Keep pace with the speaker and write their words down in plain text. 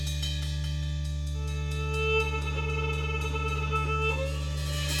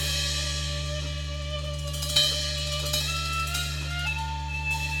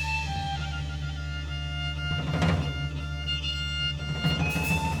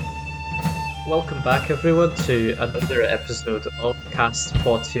Welcome back, everyone, to another episode of Cast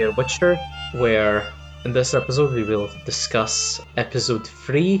Potier Witcher, where in this episode we will discuss episode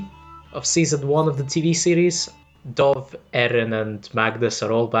 3 of season 1 of the TV series. Dov, Erin, and Magnus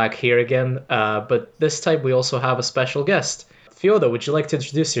are all back here again, but this time we also have a special guest. Fiona, would you like to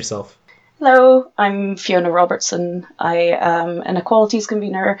introduce yourself? Hello, I'm Fiona Robertson. I am an equalities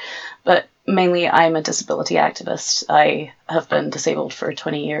convener, but mainly I'm a disability activist. I have been disabled for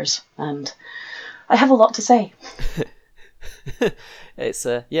 20 years and I have a lot to say. It's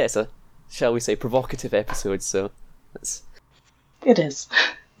a shall we say provocative episode, so that's It is.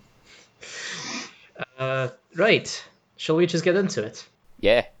 Right, shall we just get into it?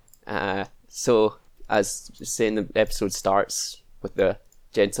 yeah. So as saying, the episode starts with the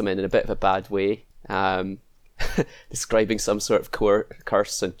gentleman in a bit of a bad way, describing some sort of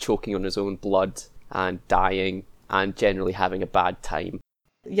curse and choking on his own blood and dying and generally having a bad time.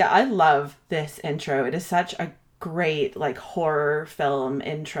 Yeah, I love this intro. It is such a great horror film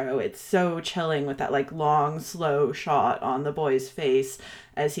intro. It's so chilling with that long slow shot on the boy's face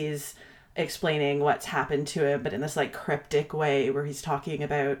as he's explaining what's happened to him, but in this cryptic way where he's talking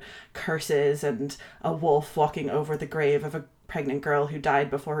about curses and a wolf walking over the grave of a pregnant girl who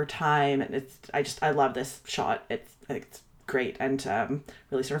died before her time. And I love this shot. I think it's great and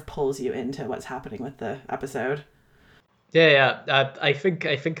really sort of pulls you into what's happening with the episode. I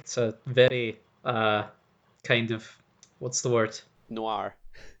think it's a very kind of, what's the word? Noir.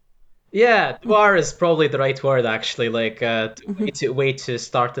 Yeah, noir is probably the right word, actually. Way to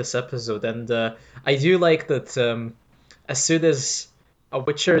start this episode, and I do like that. As soon as a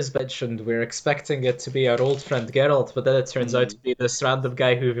Witcher is mentioned, we're expecting it to be our old friend Geralt, but then it turns out to be this random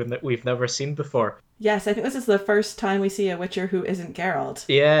guy who we've never seen before. Yes, I think this is the first time we see a Witcher who isn't Geralt.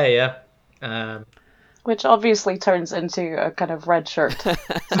 Yeah. Which obviously turns into a kind of red shirt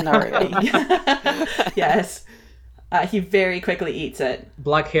scenario. Yes. He very quickly eats it.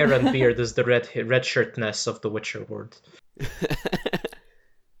 Black hair and beard is the red shirtness of the Witcher word.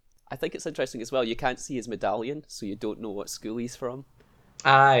 I think it's interesting as well. You can't see his medallion, so you don't know what school he's from.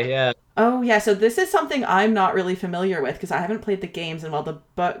 Ah, yeah. Oh, yeah. So this is something I'm not really familiar with because I haven't played the games, and while the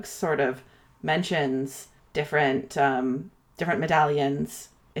book sort of mentions different medallions,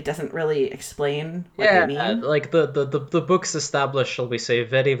 it doesn't really explain what they mean. The books establish, shall we say,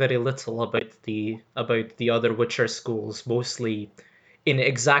 very, very little about the other Witcher schools, mostly in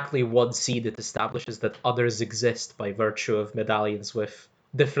exactly one scene it establishes that others exist by virtue of medallions with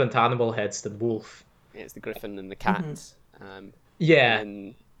different animal heads than wolf. Yeah, it's the griffin and the cat.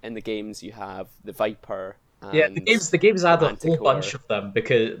 In the games you have the viper. And the games add a whole Manticore. bunch of them,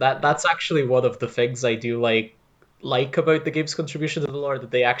 because that's actually one of the things I do like about the game's contribution to the lore,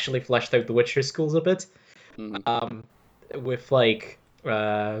 that they actually fleshed out the Witcher schools a bit. With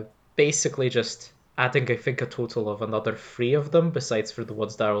basically just adding, I think, a total of another 3 of them, besides for the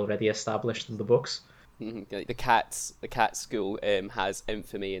ones that are already established in the books. The cat school has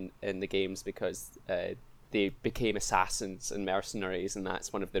infamy in the games because they became assassins and mercenaries, and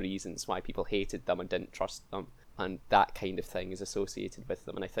that's one of the reasons why people hated them and didn't trust them, and that kind of thing is associated with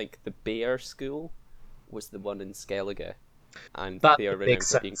them. And I think the bear school was the one in Skellige, and That they are makes renowned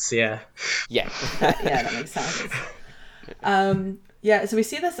for being... sense, yeah. Yeah. Yeah, that makes sense. So we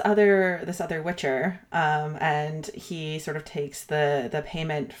see this other Witcher, and he sort of takes the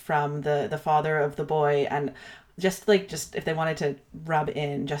payment from the father of the boy, and just if they wanted to rub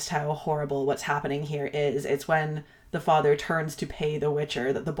in just how horrible what's happening here is, it's when the father turns to pay the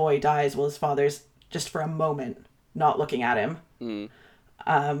Witcher that the boy dies while his father's just for a moment not looking at him.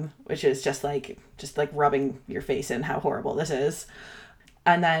 Which is just rubbing your face in how horrible this is.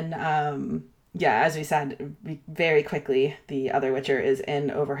 And then as we said, very quickly the other Witcher is in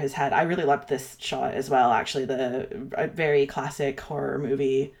over his head. I really loved this shot as well, actually. A very classic horror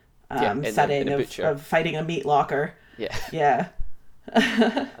movie setting of fighting a meat locker. Yeah.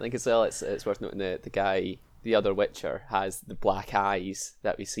 I think as well it's worth noting that the other Witcher has the black eyes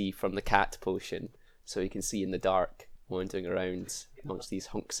that we see from the cat potion, so you can see in the dark wandering around amongst these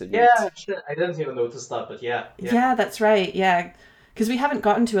hunks of meat. Yeah, I didn't even notice that, but yeah. Yeah, that's right, yeah. Because we haven't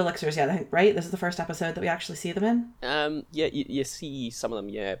gotten to elixirs yet, I think, right? This is the first episode that we actually see them in? You see some of them,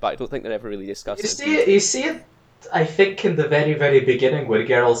 yeah, but I don't think they're ever really discussed. You see it, I think, in the very, very beginning where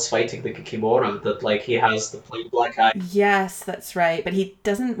Geralt's fighting the Kikimora, that, he has the plain black eye. Yes, that's right, but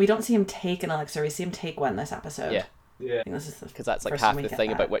we don't see him take an elixir, we see him take one this episode. Yeah. Yeah, because that's half the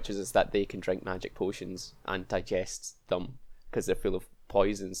thing about witches is that they can drink magic potions and digest them because they're full of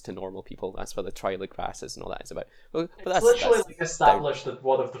poisons to normal people. That's what the Trilog grass is and all that is about. But it's literally established that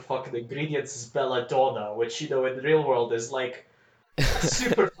one of the fucking ingredients is belladonna, which in the real world is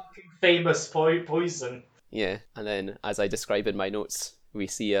Super fucking famous poison. Yeah, and then as I describe in my notes, we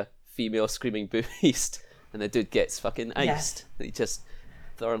see a female screaming boo beast, and the dude gets fucking iced. Yes. He just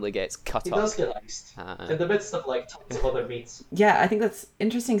thoroughly gets cut He up. does get iced in the midst of like tons of other meats. Yeah, I think that's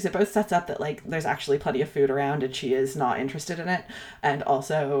interesting because it both sets up that like there's actually plenty of food around and she is not interested in it, and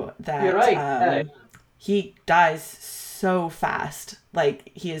also that You're right. he dies so fast. Like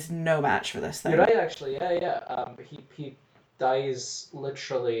he is no match for this thing. You're right, actually. Yeah. He dies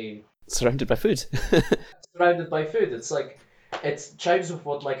literally Surrounded by food. surrounded by food. It's like it chimes with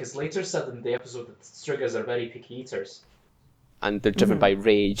what like is later said in the episode that Striggers are very picky eaters. And they're driven by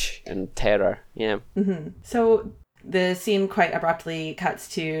rage and terror. Yeah. So the scene quite abruptly cuts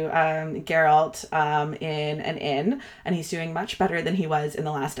to Geralt in an inn, and he's doing much better than he was in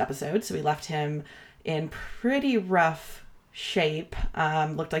the last episode. So we left him in pretty rough shape.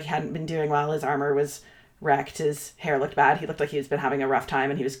 Looked like he hadn't been doing well. His armor was wrecked. His hair looked bad. He looked like he's been having a rough time,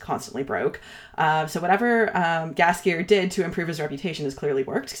 and he was constantly broke. So whatever Gaskier did to improve his reputation has clearly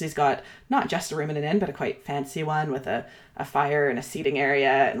worked, because he's got not just a room in an inn, but a quite fancy one with a fire and a seating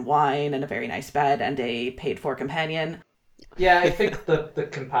area and wine and a very nice bed and a paid-for companion. Yeah, I think the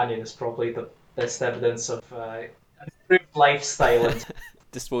companion is probably the best evidence of improved lifestyle and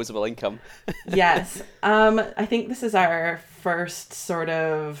Disposable income. Yes. I think this is our first sort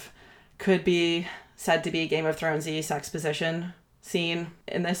of could be said to be Game of Thrones-y sexposition scene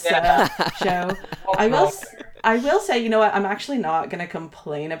in this show. I will say, you know what, I'm actually not going to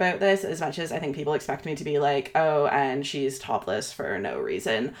complain about this as much as I think people expect me to be like, oh, and she's topless for no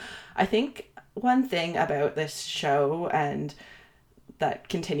reason. I think one thing about this show, and that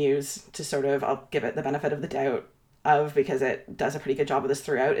continues to sort of, I'll give it the benefit of the doubt of, because it does a pretty good job of this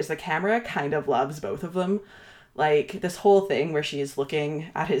throughout, is the camera kind of loves both of them. Like, this whole thing where she's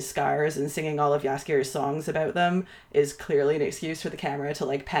looking at his scars and singing all of Jaskier's songs about them is clearly an excuse for the camera to,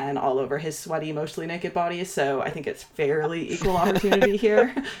 like, pan all over his sweaty, mostly naked body, so I think it's fairly equal opportunity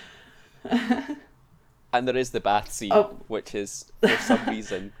here. And there is the bath scene, which is, for some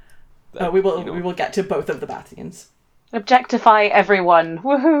reason... we will get to both of the bath scenes. Objectify everyone.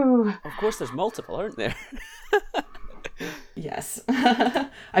 Woohoo! Of course, there's multiple, aren't there? Yes. I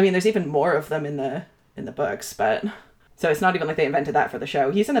mean, there's even more of them in the books, but so it's not even like they invented that for the show.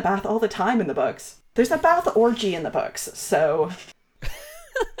 He's in a bath all the time in the books. There's a bath orgy in the books, so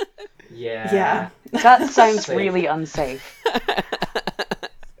yeah. That sounds really unsafe.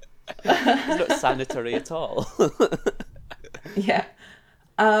 It's not sanitary at all. Yeah.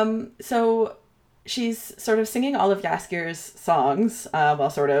 So she's sort of singing all of Jaskier's songs while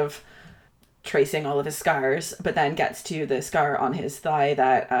sort of tracing all of his scars, but then gets to the scar on his thigh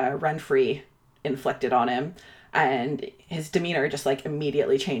that Renfri inflicted on him, and his demeanor just like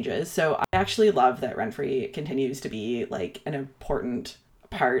immediately changes. So I actually love that Renfri continues to be like an important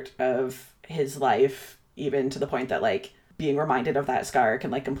part of his life, even to the point that like being reminded of that scar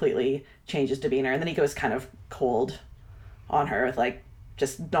can like completely change his demeanor. And then he goes kind of cold on her with like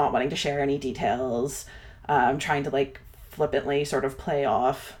just not wanting to share any details, trying to like flippantly sort of play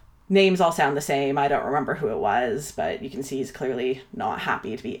off. Names all sound the same. I don't remember who it was, but you can see he's clearly not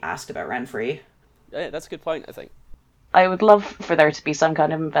happy to be asked about Renfri. Yeah, that's a good point, I think. I would love for there to be some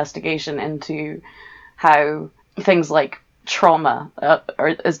kind of investigation into how things like trauma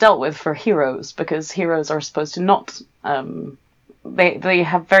is dealt with for heroes, because heroes are supposed to not... They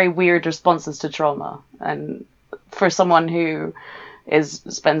have very weird responses to trauma, and for someone who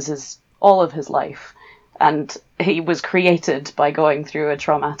spends all of his life, and he was created by going through a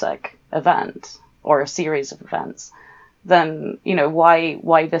traumatic event or a series of events, then, you know,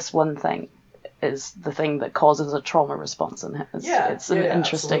 why this one thing is the thing that causes a trauma response in him. It's an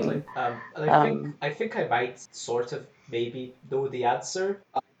interesting... And I think I might sort of maybe know the answer.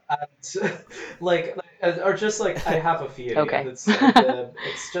 And or just like, I have a theory. Okay. And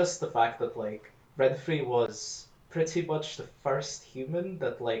it's just the fact that like Renfri was pretty much the first human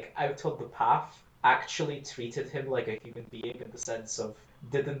that like out on the path actually treated him like a human being, in the sense of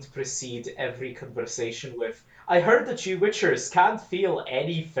didn't precede every conversation with, I heard that you Witchers can't feel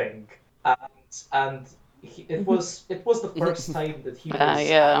anything. And it was the first time that he was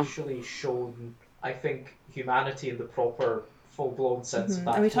actually shown, I think, humanity in the proper full-blown sense of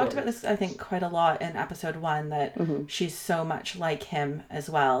that. And we talked about this, I think, quite a lot in episode 1, that she's so much like him as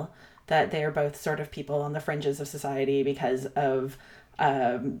well, that they are both sort of people on the fringes of society because of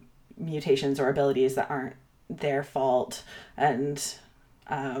mutations or abilities that aren't their fault, and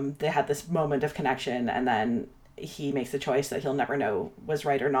they had this moment of connection, and then he makes a choice that he'll never know was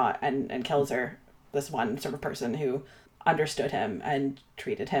right or not, and kills her, this one sort of person who understood him and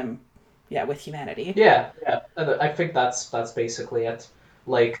treated him with humanity. Yeah, yeah, and I think that's basically it.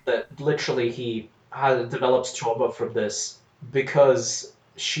 Like that, literally, develops trauma from this because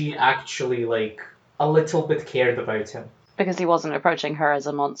she actually like a little bit cared about him. Because he wasn't approaching her as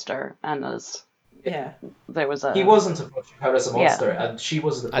a monster, and as Yeah. there was He a wasn't approaching her as a Yeah. monster, and she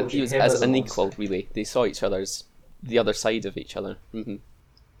wasn't And he approaching was him as as a an monster. equal, really. They saw each other's the other side of each other.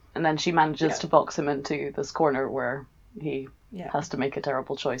 and then she manages Yeah. to box him into this corner where he Yeah. has to make a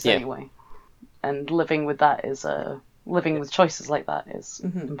terrible choice Yeah. anyway. And living with that is living with choices like that is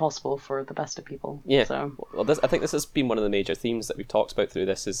impossible for the best of people. Yeah. So Well, I think this has been one of the major themes that we've talked about through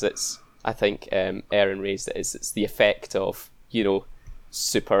this. I think Erin raised it. It's the effect of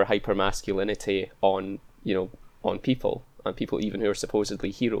super hyper masculinity on on people, and people even who are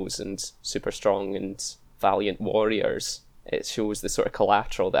supposedly heroes and super strong and valiant warriors. It shows the sort of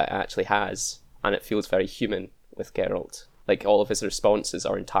collateral that it actually has, and it feels very human with Geralt. Like all of his responses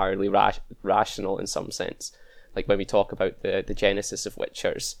are entirely rational in some sense. Like when we talk about the genesis of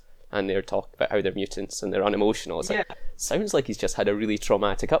Witchers, and they're talking about how they're mutants and they're unemotional. It's like, sounds like he's just had a really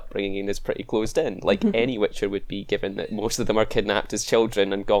traumatic upbringing and is pretty closed in. Like any Witcher would be, given that most of them are kidnapped as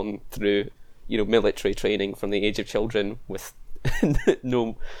children and gone through, military training from the age of children with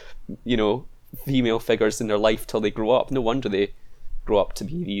no, female figures in their life till they grow up. No wonder they grow up to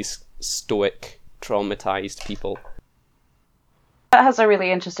be these stoic, traumatized people. that has a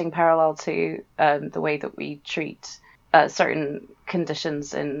really interesting parallel to the way that we treat certain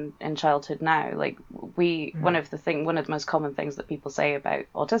conditions in childhood now. Like one of the most common things that people say about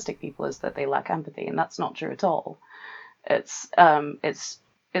autistic people is that they lack empathy, and that's not true at all. It's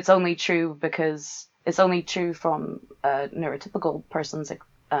only true because it's only true from a neurotypical person's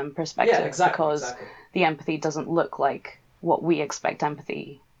perspective, Yeah, exactly, because exactly. the empathy doesn't look like what we expect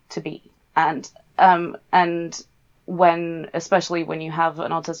empathy to be, and especially when you have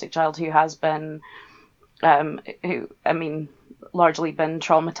an autistic child who has been largely been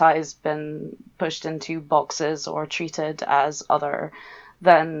traumatized, been pushed into boxes or treated as other,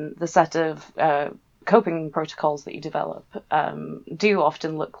 then the set of coping protocols that you develop do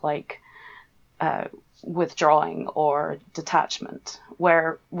often look like withdrawing or detachment,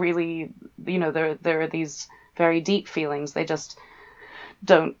 where really, there are these very deep feelings. They just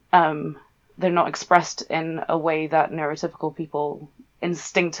don't, they're not expressed in a way that neurotypical people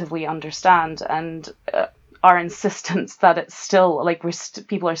instinctively understand, and our insistence that it's still like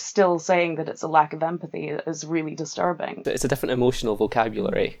people are still saying that it's a lack of empathy is really disturbing. It's a different emotional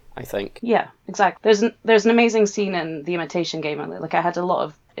vocabulary, I think. Yeah, exactly. There's an amazing scene in The Imitation Game. Like, I had a lot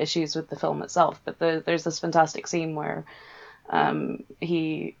of issues with the film itself, but there's this fantastic scene where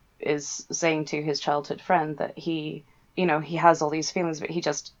he is saying to his childhood friend that he has all these feelings, but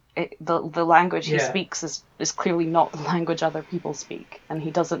the language he speaks is clearly not the language other people speak, and he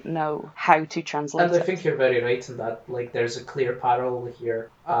doesn't know how to translate And I it. think you're very right in that. Like, there's a clear parallel here,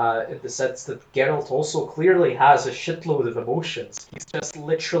 in the sense that Geralt also clearly has a shitload of emotions. He's just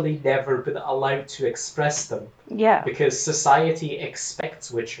literally never been allowed to express them. Yeah. Because society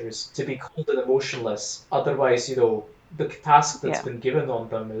expects Witchers to be cold and emotionless. Otherwise, the task that's been given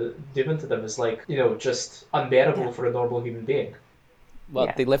to them is like, just unbearable for a normal human being.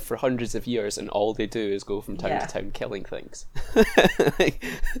 Well, they live for hundreds of years, and all they do is go from town to town killing things.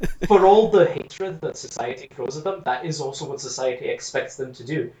 For all the hatred that society throws at them, that is also what society expects them to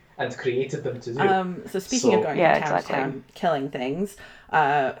do and created them to do. So speaking of going from town exactly. to town killing things,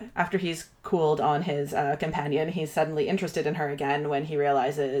 after he's cooled on his companion, he's suddenly interested in her again when he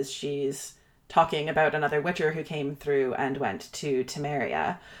realizes she's talking about another Witcher who came through and went to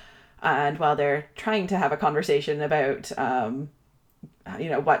Temeria. And while they're trying to have a conversation about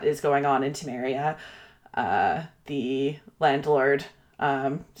what is going on in Temeria, the landlord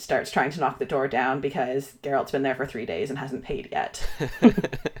starts trying to knock the door down because Geralt's been there for 3 days and hasn't paid yet.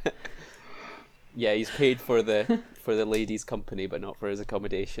 Yeah, he's paid for the lady's company, but not for his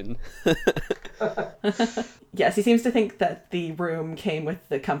accommodation. Yes, he seems to think that the room came with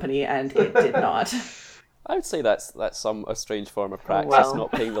the company, and it did not. I would say that's a strange form of practice, well.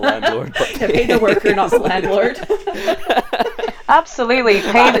 not paying the landlord, but Pay the worker, not the landlord. Absolutely.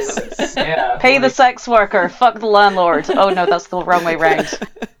 Pay the sex worker. Fuck the landlord. Oh no, that's the wrong way round.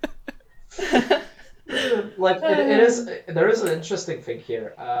 Like, there is an interesting thing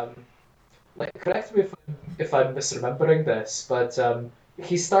here. Like, correct me if I'm misremembering this, but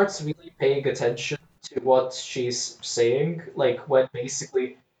he starts really paying attention to what she's saying, like when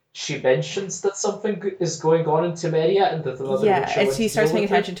basically she mentions that something is going on in Temeria and that another Witcher went he to starts deal paying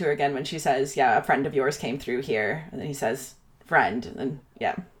with it. attention to her again when she says, "Yeah, a friend of yours came through here," and then he says, "Friend," and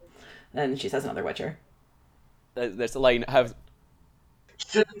then she says, "Another Witcher." there's a line.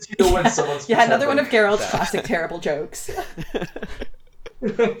 Shouldn't you know when someone's Yeah, another one of pretending? Geralt's classic terrible jokes.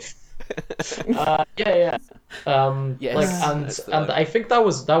 Yeah. Like, Yes, and that's the and one. I think that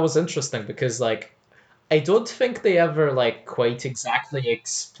was interesting because like I don't think they ever like quite exactly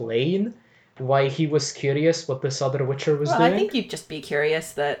explain why he was curious what this other Witcher was Well, I doing. think you'd just be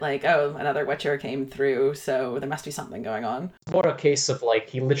curious that, like, oh, another Witcher came through, so there must be something going on. More a case of like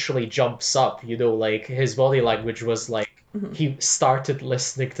he literally jumps up, like his body language was like he started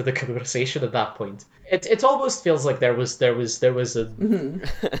listening to the conversation at that point. It almost feels like there was a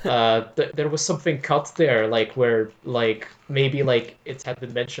there was something cut there, like where like maybe like it had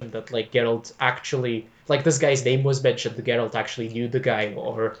been mentioned that like Geralt actually like this guy's name was mentioned, that Geralt actually knew the guy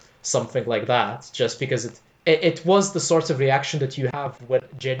or something like that, just because it was the sort of reaction that you have when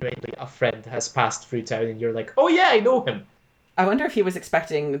genuinely a friend has passed through town and you're like, oh yeah, I know him. I wonder if he was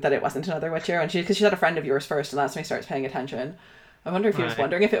expecting that it wasn't another Witcher, and because she had a friend of yours first, and that's when he starts paying attention. I wonder if he was Right.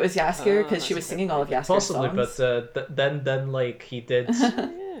 wondering if it was Jaskier, because she That's a was good singing all of point. Jasker's Possibly, songs. but then like he did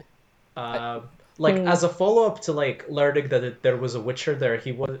Yeah. like as a follow-up to like learning that there was a Witcher there,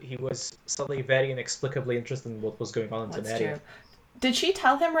 he was suddenly very inexplicably interested in what was going on in That's Temeria. true. Did she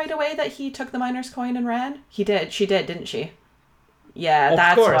tell him right away that he took the miner's coin and ran? He did. She did, didn't she? Yeah, Of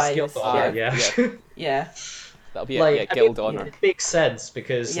that's course, why. Guild Honor, yeah. Yeah. That'll be Like, it. Yeah, I guild mean, honor. it makes sense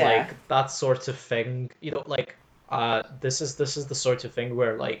because Yeah. like that sort of thing, like this is the sort of thing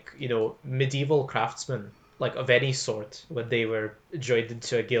where like, medieval craftsmen, like of any sort, when they were joined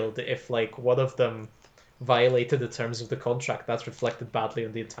into a guild, if like one of them violated the terms of the contract, that reflected badly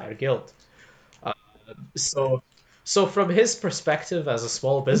on the entire guild. So so from his perspective as a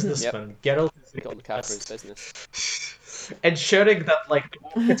small businessman, Geralt is Got the cat for his just business. ensuring that like the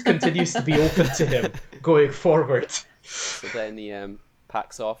market continues to be open to him going forward. So then he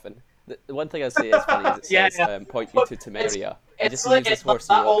packs off, and the one thing I say is funny is it Yeah, says yeah. point you to Temeria. He It's just like leaves his it, horse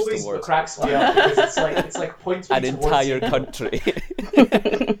that and walks always towards cracks me up because it's like point me an towards entire you. country.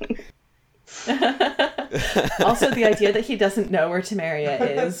 Also, the idea that he doesn't know where Temeria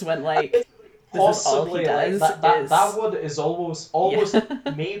is when, like, this is all Possibly he like does that is... one is almost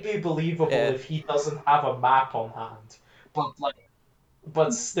maybe believable Yeah. if he doesn't have a map on hand,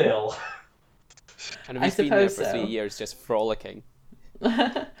 but still. And I he's been there suppose for 3 so. years just frolicking.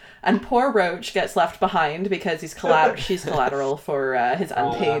 And poor Roach gets left behind because she's collateral for his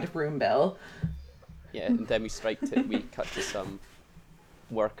unpaid room bill. Yeah, and then we cut to some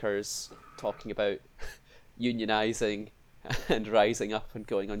workers talking about unionising and rising up and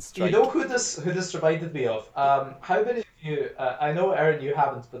going on You strike. know who this reminded me of? How many of you? I know, Aaron, you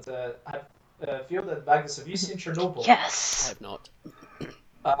haven't, but Fiona and Magnus, have you seen Chernobyl? I Yes. have not.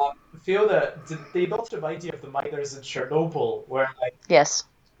 Fiona, did they not remind you of the miners in Chernobyl, where Yes.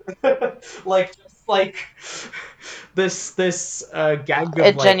 like just like this gang of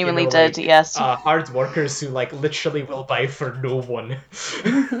It like genuinely did, yes. hard workers who like literally will buy for no one.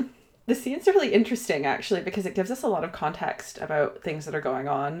 The scene's really interesting, actually, because it gives us a lot of context about things that are going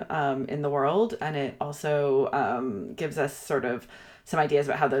on in the world, and it also gives us sort of some ideas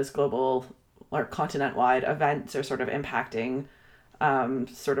about how those global or continent-wide events are sort of impacting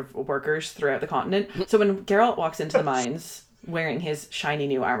sort of workers throughout the continent. So when Geralt walks into the mines wearing his shiny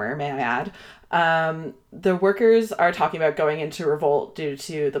new armor, may I add, the workers are talking about going into revolt due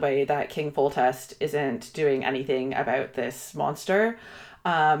to the way that King Foltest isn't doing anything about this monster.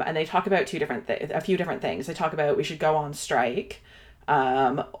 And they talk about a few different things. They talk about we should go on strike,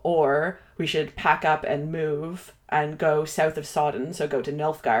 or we should pack up and move and go south of Sodden, so go to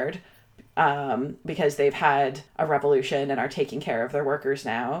Nilfgaard, because they've had a revolution and are taking care of their workers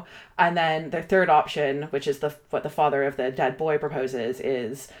now. And then their third option, which is what the father of the dead boy proposes,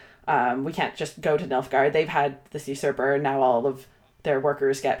 is we can't just go to Nilfgaard. They've had this usurper, and now all of their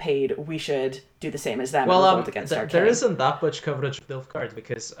workers get paid. We should do the same as them and revolt against our There king. isn't that much coverage of Nilfgaard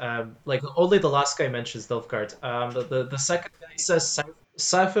because like only the last guy mentions Nilfgaard. The second guy says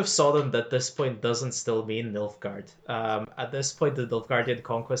south of Sodden at this point doesn't still mean Nilfgaard. At this point, the Nilfgaardian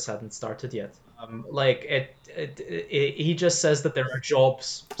conquest hadn't started yet. Like he just says that there are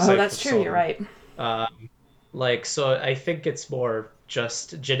jobs. Oh, south that's of true. You're Sodden. right. Like, so I think it's more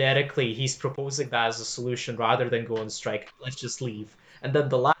just generically he's proposing that as a solution rather than go on strike. Let's just leave. And then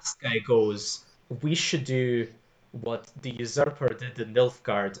the last guy goes, we should do what the usurper did in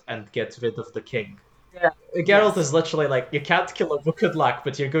Nilfgaard and get rid of the king. Yeah, Geralt is literally like, you can't kill a Wukudlak,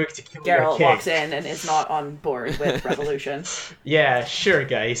 but you're going to kill your Geralt king. walks in and is not on board with revolution. Yeah, sure,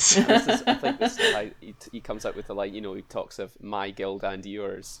 guys. I think he comes up with the line, he talks of my guild and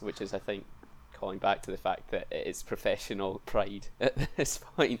yours, which is, I think, calling back to the fact that it's professional pride at this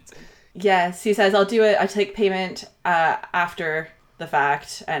point. Yes, he says, I'll do it. I take payment after the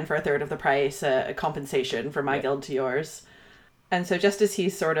fact, and for a third of the price, a compensation from my guild to yours. And so just as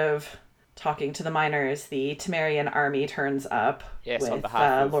he's sort of talking to the miners, the Temerian army turns up Yes, with on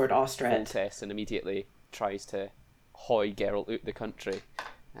behalf of Lord Ostrit. Foltest, and immediately tries to hoy Geralt out the country.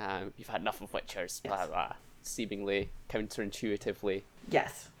 You've had enough of Witchers, blah blah. Seemingly counterintuitively.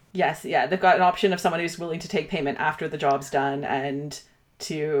 Yes. Yes, yeah. They've got an option of someone who's willing to take payment after the job's done and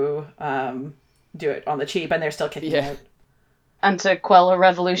to do it on the cheap, and they're still kicking him out. And to quell a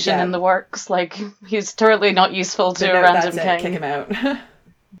revolution in the works. Like, he's totally not useful to a random king. Kick him out.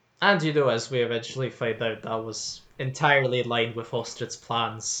 And, as we eventually find out, that was entirely in line with Ostrit's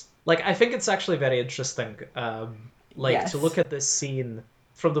plans. Like, I think it's actually very interesting, to look at this scene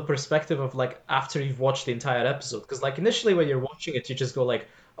from the perspective of, like, after you've watched the entire episode. Because, like, initially when you're watching it, you just go, like,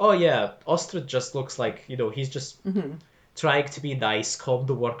 oh, yeah, Ostrit just looks like, he's just trying to be nice, calm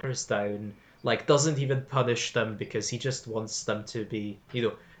the workers down, like, doesn't even punish them because he just wants them to be,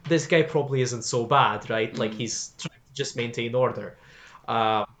 this guy probably isn't so bad, right? Like, he's trying to just maintain order.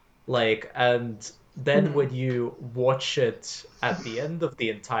 And then when you watch it at the end of the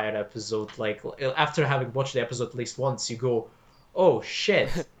entire episode, like, after having watched the episode at least once, you go, oh,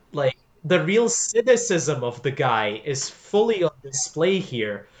 shit. Like, the real cynicism of the guy is fully on display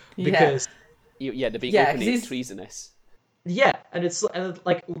here. Because... they're being openly treasonous. Yeah, and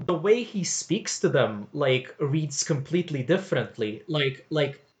like the way he speaks to them, like, reads completely differently. Like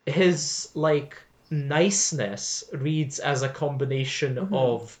his, like, niceness reads as a combination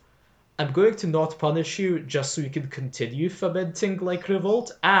of, I'm going to not punish you just so you can continue fomenting, like,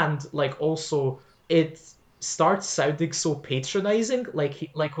 revolt, and, like, also it starts sounding so patronizing,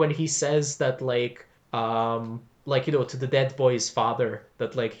 like when he says that, like, to the dead boy's father,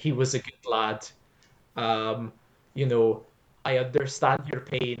 that, like, he was a good lad, I understand your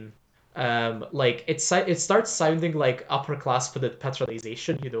pain. Like, it starts sounding like upper class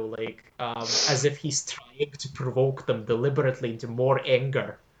patronization, as if he's trying to provoke them deliberately into more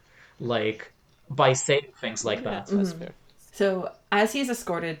anger, like, by saying things like that. That's fair. So as he's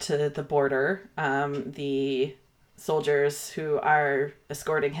escorted to the border, the soldiers who are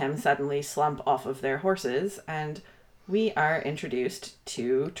escorting him suddenly slump off of their horses, and we are introduced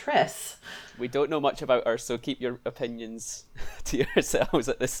to Triss. We don't know much about her, so keep your opinions to yourselves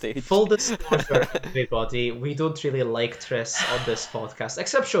at this stage. Full disclosure, everybody, we don't really like Triss on this podcast,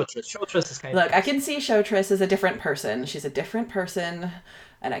 except Show Triss. Show Triss is kind of... Look, I can see Show Triss as a different person. She's a different person,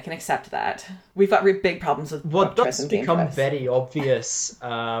 and I can accept that. We've got big problems with what Triss does and Game become Triss. very obvious,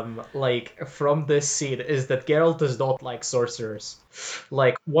 like, from this scene, is that Geralt does not like sorcerers.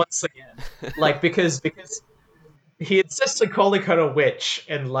 Like, once again, like, because he insists on calling her a witch,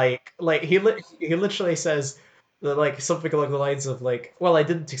 and like he literally says, like, something along the lines of, like, well, I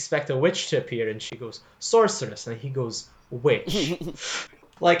didn't expect a witch to appear, and she goes, sorceress, and he goes, witch.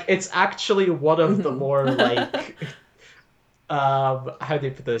 Like, it's actually one of the more, like, how do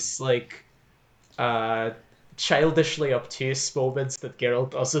you put this, like, childishly obtuse moments that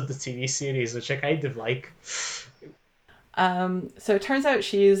Geralt does in the TV series, which I kind of like. So it turns out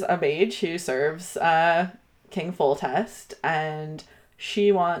she's a mage who serves King Foltest, and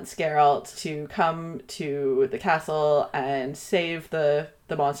she wants Geralt to come to the castle and save the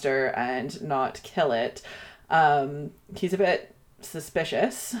monster and not kill it. He's a bit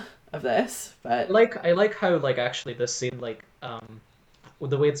suspicious of this, but I like how, like, actually this scene, like,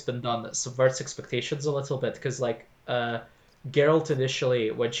 the way it's been done, subverts expectations a little bit, because, like, Geralt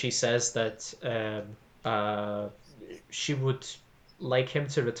initially, when she says that she would like him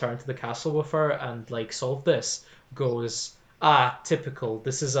to return to the castle with her and, like, solve this, goes, typical,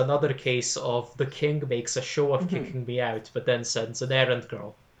 this is another case of the king makes a show of kicking me out, but then sends an errand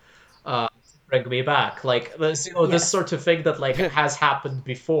girl to bring me back. Like, this, this sort of thing that, like, has happened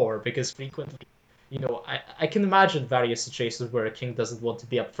before, because frequently, I can imagine various situations where a king doesn't want to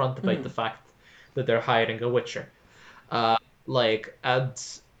be upfront about the fact that they're hiring a witcher.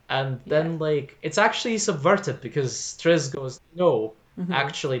 And then, like, it's actually subverted, because Triss goes, no,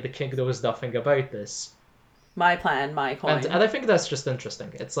 actually, the king knows nothing about this. my plan, my coin. And I think that's just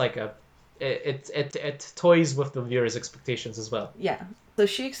interesting. It's like it toys with the viewer's expectations as well. Yeah. So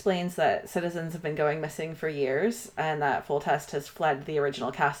she explains that citizens have been going missing for years, and that Foltest has fled the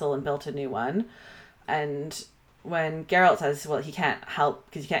original castle and built a new one. And when Geralt says, well, he can't help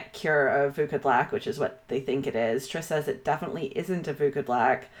because you can't cure a Vukadlak, which is what they think it is, Triss says it definitely isn't a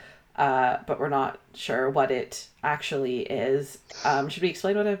Vukadlak, but we're not sure what it actually is. Should we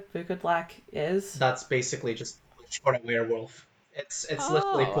explain what a Vukadlak is? That's basically just Polish for a werewolf. It's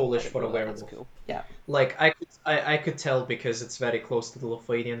literally Polish for a werewolf. That's cool. Yeah. Like, I could tell because it's very close to the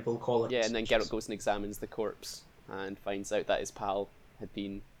Lithuanian Volkolics. Yeah, and then Geralt goes and examines the corpse. and finds out that his pal had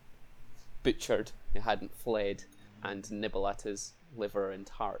been butchered, he hadn't fled, and nibble at his liver and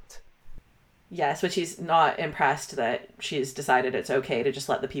heart. Yes, but she's not impressed that she's decided it's okay to just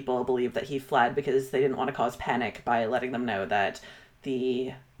let the people believe that he fled because they didn't want to cause panic by letting them know that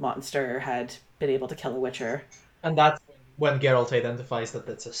the monster had been able to kill a Witcher. And that's when Geralt identifies that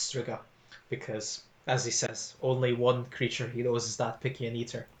it's a Striga, because, as he says, only one creature he knows is that picky an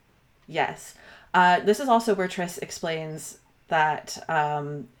eater. Yes. This is also where Triss explains that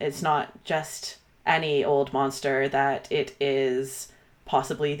it's not just any old monster, that it is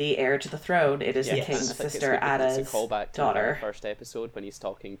possibly the heir to the throne. It is the king's sister Ada's It's a callback to daughter. the first episode when he's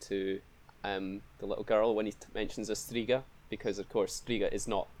talking to the little girl when he mentions a Striga, because of course Striga is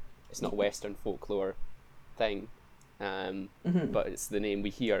not a Western folklore thing, but it's the name we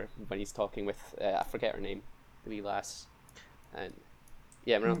hear when he's talking with I forget her name, the wee lass, and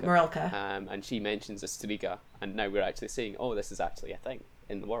Marilka. And she mentions a Striga, and now we're actually saying, oh, this is actually a thing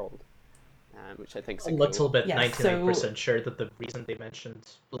in the world. Which I think is a little bit, Yes, 99% sure that the reason they mentioned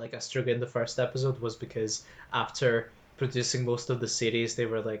like Astruga in the first episode was because after producing most of the series, they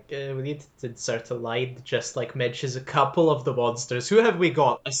were like, we need to insert a line just like mentions a couple of the monsters. Who have we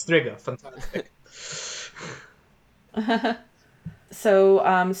got? Astruga, fantastic. So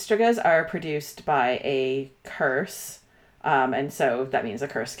Strigas are produced by a curse, and so that means a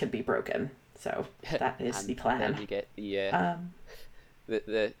curse can be broken. So that is the plan. Then we get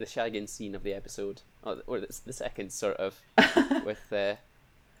the shagging scene of the episode, or the second sort of with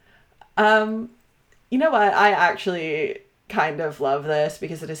you know what, I actually kind of love this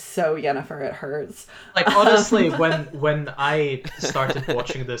because it is so Yennefer it hurts. Like honestly, when I started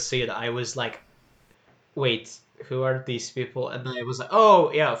watching this scene, I was like, wait, who are these people? And I was like,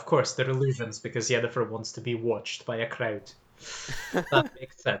 oh yeah, of course, they're illusions because Yennefer wants to be watched by a crowd. That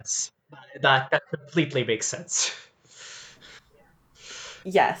makes sense. That completely makes sense.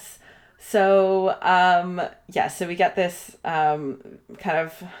 Yes. So, so we get this kind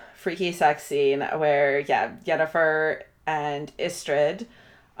of freaky sex scene where, Yennefer and Istrid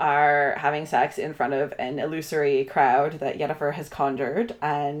are having sex in front of an illusory crowd that Yennefer has conjured,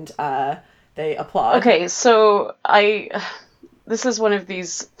 and they applaud. Okay, so this is one of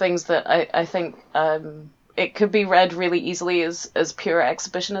these things that I think it could be read really easily as pure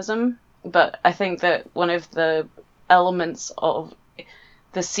exhibitionism, but I think that one of the elements of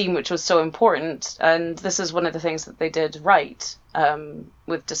the scene which was so important, and this is one of the things that they did right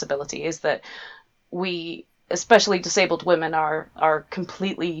with disability, is that we, especially disabled women, are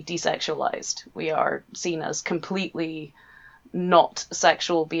completely desexualized. We are seen as completely not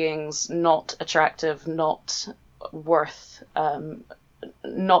sexual beings, not attractive, not worth,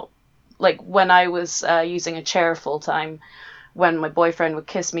 not like when I was using a chair full time, when my boyfriend would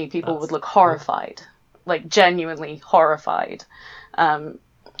kiss me, people would look horrified, like genuinely horrified.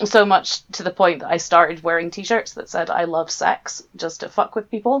 So much to the point that I started wearing t-shirts that said "I love sex" just to fuck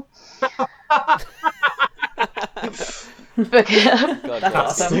with people. That's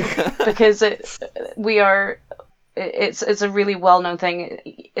awesome. Because it's a really well-known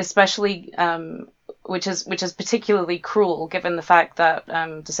thing, especially which is particularly cruel given the fact that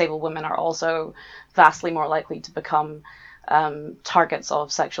disabled women are also vastly more likely to become targets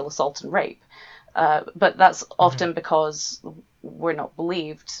of sexual assault and rape. But that's often because we're not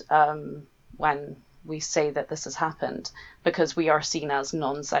believed when we say that this has happened, because we are seen as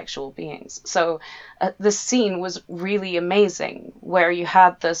non-sexual beings. So this scene was really amazing, where you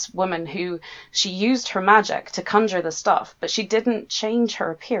had this woman who, she used her magic to conjure the stuff, but she didn't change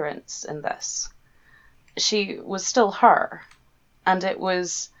her appearance in this. She was still her. And it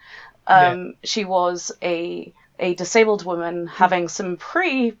was, she was a disabled woman having some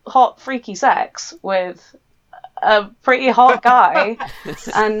pretty hot, freaky sex with a pretty hot guy,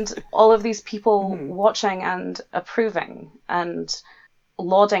 and all of these people watching and approving and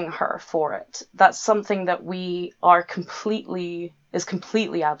lauding her for it. That's something that is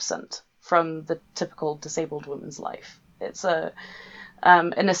completely absent from the typical disabled woman's life. It's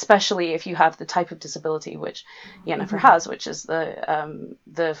and especially if you have the type of disability which Yennefer has, which is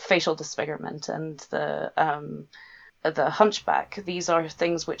the facial disfigurement and the hunchback. These are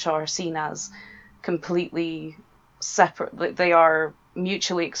things which are seen as completely separate. They are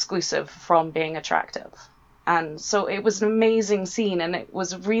mutually exclusive from being attractive. And so it was an amazing scene, and it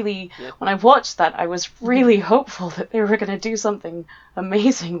was really, when I watched that, I was really hopeful that they were going to do something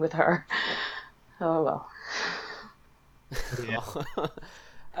amazing with her. Oh well.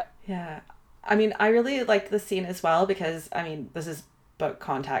 Yeah. I mean, I really like the scene as well because, I mean, this is book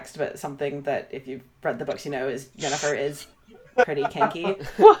context, but something that if you've read the books, you know, is Yennefer is pretty kinky.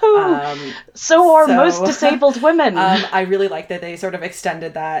 Woohoo! So are most disabled women. I really like that they sort of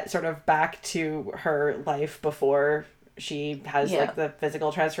extended that sort of back to her life before she has like the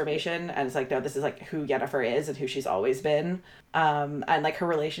physical transformation, and it's like, no, this is like who Yennefer is and who she's always been. And like her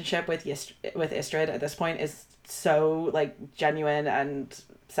relationship with Istrid at this point is so like genuine and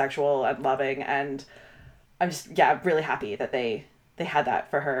sexual and loving, and I'm just really happy that they had that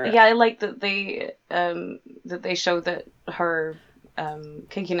for her. Yeah, I like that they show that her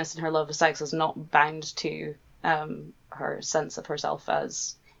kinkiness and her love of sex is not bound to her sense of herself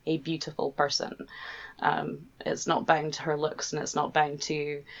as a beautiful person. It's not bound to her looks, and it's not bound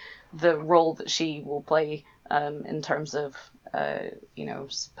to the role that she will play in terms of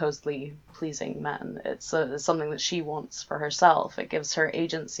supposedly pleasing men. It's something that she wants for herself. It gives her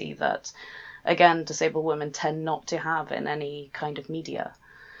agency that, again, disabled women tend not to have in any kind of media.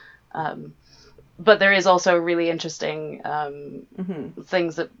 But there is also really interesting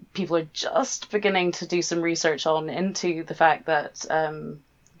things that people are just beginning to do some research on into the fact that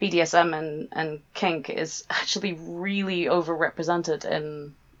BDSM and kink is actually really overrepresented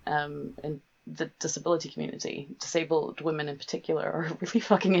in the disability community. Disabled women in particular are really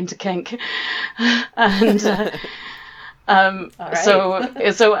fucking into kink. And right.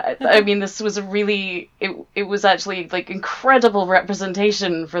 so I mean, this was a really it was actually like incredible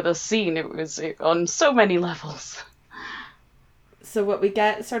representation for the scene. It was on so many levels. So what we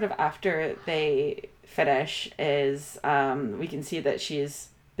get sort of after they finish is we can see that she's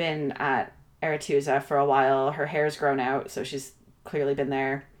been at Aretusa for a while. Her hair's grown out, so she's clearly been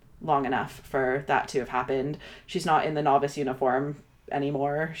there long enough for that to have happened. She's not in the novice uniform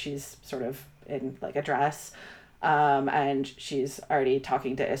anymore. She's sort of in like a dress. And she's already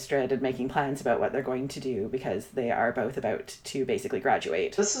talking to Istrid and making plans about what they're going to do because they are both about to basically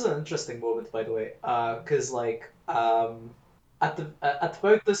graduate. This is an interesting moment, by the way, because at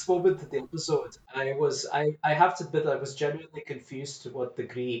about this moment in the episode, I have to admit I was genuinely confused to what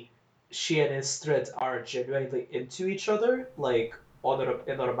degree she and Istrid are genuinely into each other, like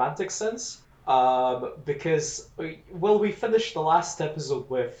in a romantic sense. Because we finished the last episode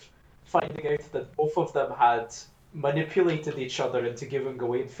with finding out that both of them had manipulated each other into giving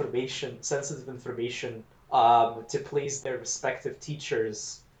away sensitive information, to please their respective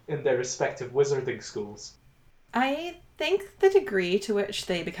teachers in their respective wizarding schools. I think the degree to which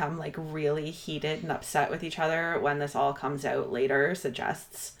they become like really heated and upset with each other when this all comes out later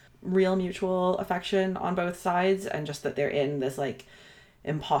suggests real mutual affection on both sides, and just that they're in this like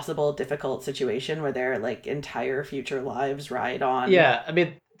impossible, difficult situation where their like entire future lives ride on. Yeah, I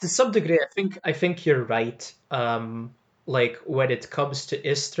mean, to some degree, I think you're right. Like when it comes to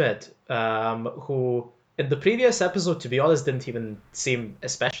Istrid, who in the previous episode, to be honest, didn't even seem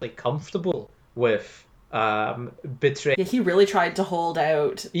especially comfortable with betraying. Yeah, he really tried to hold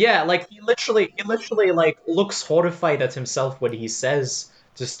out. Yeah, like he literally like looks horrified at himself when he says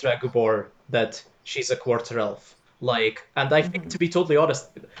to Stregobor that she's a quarter elf. Like, and I think to be totally honest,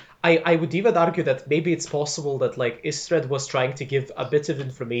 I would even argue that maybe it's possible that like Istrid was trying to give a bit of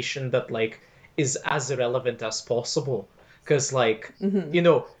information that like is as irrelevant as possible. Because like,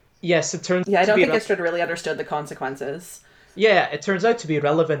 yes, it turns Yeah, I to don't be think Istrid really understood the consequences. yeah, it turns out to be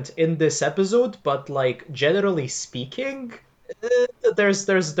relevant in this episode, but like generally speaking,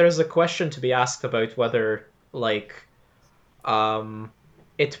 there's a question to be asked about whether like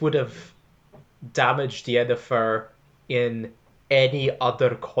it would have damaged Yennefer in any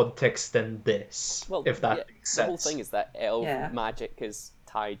other context than this, Well, if that makes the whole sense. thing is that magic is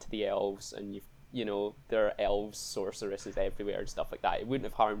tied to the elves, and there are elves, sorceresses everywhere and stuff like that. It wouldn't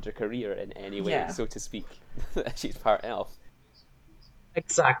have harmed her career in any way, so to speak. She's part elf.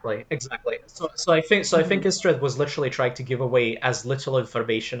 Exactly. So I think Istrid was literally trying to give away as little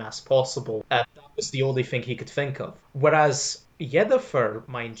information as possible, and that was the only thing he could think of. Whereas Yennefer,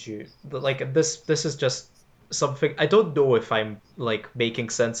 mind you, like this is just something I don't know if I'm like making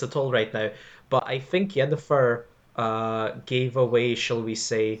sense at all right now, but I think Yennefer gave away, shall we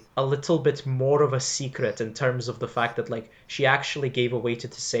say, a little bit more of a secret in terms of the fact that like she actually gave away to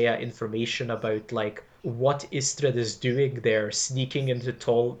Tisea information about like what Istrid is doing there, sneaking into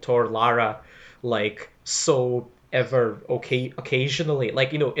Tor Lara, like so ever occasionally.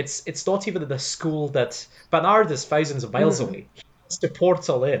 Like it's not even in the school that Banard is thousands of miles away. He has to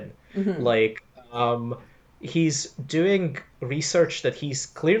portal in, like he's doing research that he's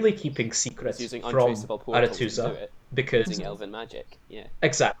clearly keeping secret He's using from untraceable portals to do Aratusa it, because using elven magic. Yeah.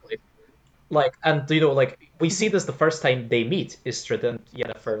 exactly. Like, and like we see this the first time they meet, Istrid and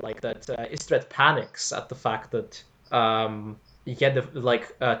Yennefer, like that Istrid panics at the fact that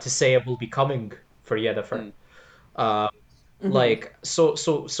Tisea will be coming for Yennefer. Like so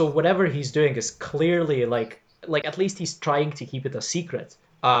whatever he's doing is clearly like at least he's trying to keep it a secret.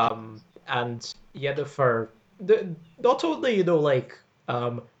 And Yennefer not only like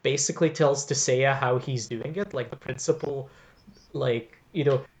basically tells Tisea how he's doing it, like the principal, like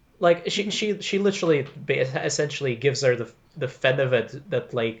like she literally essentially gives her the Fennevid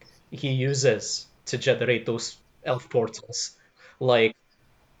that like he uses to generate those elf portals. Like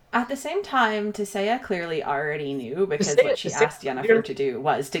At the same time, Tisea clearly already knew because Tisea- what she Tisea asked Yennefer clearly- to do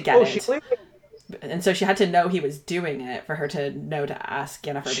was to get oh, it. she clearly And so she had to know he was doing it for her to know to ask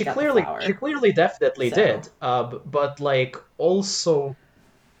Yennefer to get the flower. she clearly definitely So- did. But like also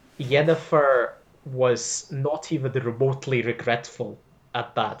Yennefer was not even remotely regretful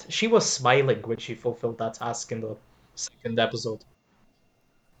at that. She was smiling when she fulfilled that task in the second episode.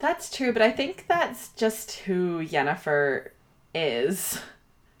 That's true, but I think that's just who Yennefer is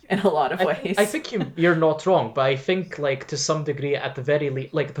in a lot of ways. I think you're not wrong, but I think like to some degree, at the very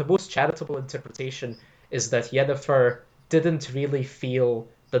least, like the most charitable interpretation is that Yennefer didn't really feel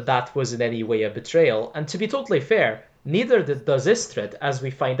that that was in any way a betrayal. And to be totally fair, neither does Istrid, as we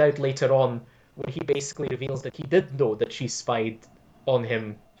find out later on when he basically reveals that he did know that she spied on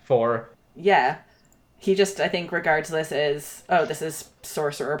him for. Yeah. He just, I think, regards this as, oh, this is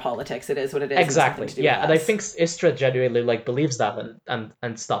sorcerer politics. It is what it is. Exactly. To do Yeah, with and I us. think Istrid genuinely like believes that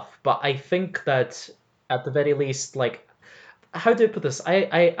and stuff. But I think that at the very least, like, how do I put this?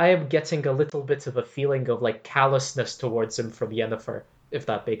 I am getting a little bit of a feeling of like callousness towards him from Yennefer, if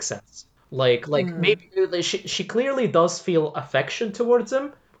that makes sense. Like maybe like, she clearly does feel affection towards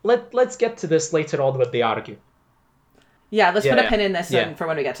him. Let's get to this later on when they argue. Yeah, let's Yeah, put a yeah. pin in this Yeah. one for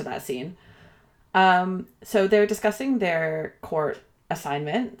when we get to that scene. So they're discussing their court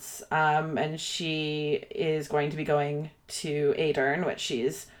assignments, and she is going to be going to Aedirn, which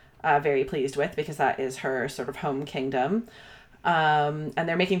she's very pleased with because that is her sort of home kingdom. And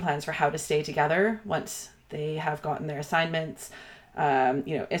they're making plans for how to stay together once they have gotten their assignments.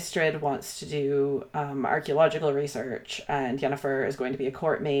 Istrid wants to do archaeological research, and Yennefer is going to be a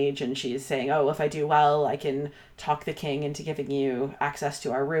court mage, and she's saying, oh, if I do well, I can talk the king into giving you access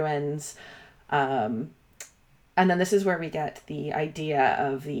to our ruins. And then this is where we get the idea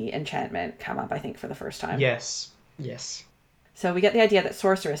of the enchantment come up, I think, for the first time. Yes. Yes. So we get the idea that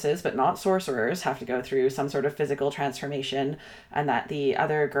sorceresses, but not sorcerers, have to go through some sort of physical transformation, and that the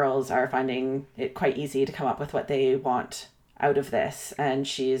other girls are finding it quite easy to come up with what they want out of this, and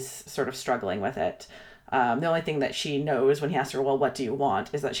she's sort of struggling with it. The only thing that she knows when he asks her, well, what do you want,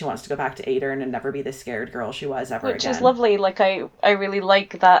 is that she wants to go back to Aedirn and never be the scared girl she was ever Which again. is lovely. Like, I really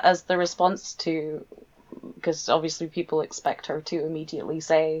like that as the response to... Because obviously people expect her to immediately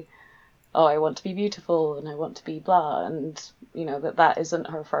say, oh, I want to be beautiful and I want to be blah, and, that isn't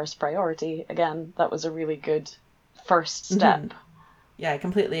her first priority. Again, that was a really good first step. Yeah, I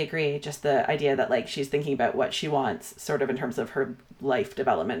completely agree. Just the idea that, like, she's thinking about what she wants sort of in terms of her life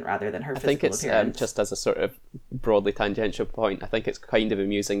development rather than her I think physical it's appearance. just as a sort of broadly tangential point, I think it's kind of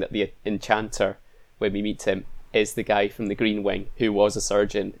amusing that the enchanter, when we meet him, is the guy from the Green Wing who was a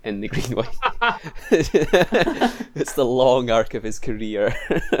surgeon in the Green Wing. It's the long arc of his career.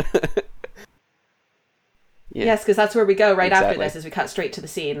 Yeah. Yes, because that's where we go right after Exactly. this, is we cut straight to the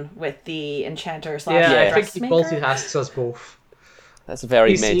scene with the enchanter / Yeah, I think he dressmaker. multitasks us both. That's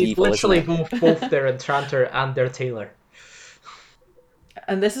very He's medieval, literally isn't it? both their enchanter and their tailor.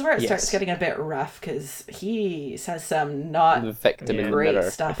 And this is where it Yes. starts getting a bit rough, because he says some not... The victim in the Great mirror,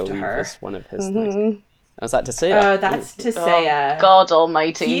 stuff I to believe, her. is one of his things. Was that to say? that's Tisea. Oh, God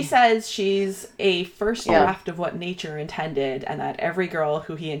almighty. He says she's a first Yeah. draft of what nature intended, and that every girl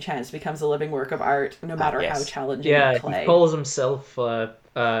who he enchants becomes a living work of art, no matter yes. how challenging Yeah, the clay. he calls himself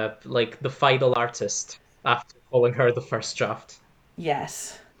like the final artist after calling her the first draft.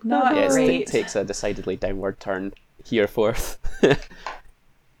 Yes. Not Yes, great. it takes a decidedly downward turn here forth.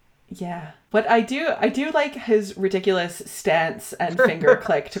 Yeah. But I do like his ridiculous stance and finger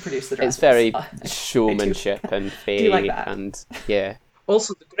click to produce the dresses. It's very I showmanship and fey, like that. and yeah.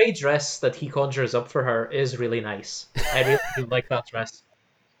 Also, the grey dress that he conjures up for her is really nice. I really do like that dress.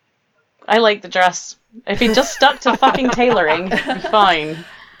 I like the dress. If he just stuck to fucking tailoring, it'd be fine.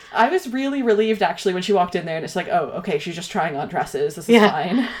 I was really relieved, actually, when she walked in there, and it's like, oh, okay, she's just trying on dresses. This is Yeah.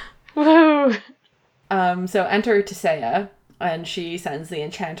 fine. Woo! So enter Tisea, and she sends the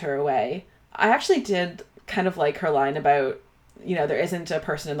enchanter away. I actually did kind of like her line about, there isn't a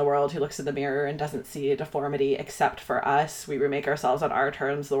person in the world who looks in the mirror and doesn't see a deformity except for us. We remake ourselves on our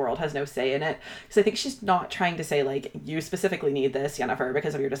terms. The world has no say in it. Because I think she's not trying to say, like, you specifically need this, Yennefer,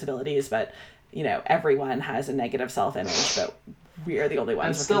 because of your disabilities, but, everyone has a negative self-image, but we are the only ones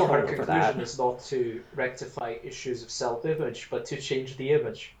And with still, her control over conclusion that. is not to rectify issues of self-image, but to change the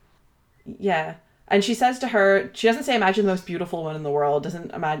image. Yeah. And she says to her, she doesn't say imagine the most beautiful woman in the world,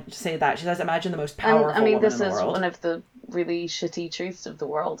 doesn't say that. She says imagine the most powerful And I mean, woman this in the is world. one of the really shitty truths of the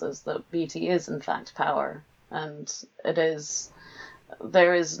world, is that beauty is in fact power, and it is.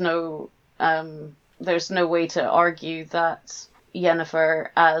 There is no, there's no way to argue that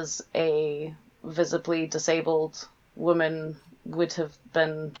Yennefer, as a visibly disabled woman, would have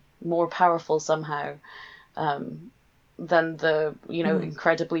been more powerful somehow, than the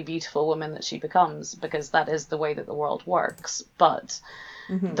incredibly beautiful woman that she becomes, because that is the way that the world works. But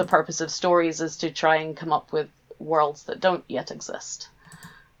the purpose of stories is to try and come up with worlds that don't yet exist,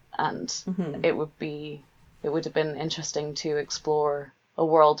 and it would have been interesting to explore a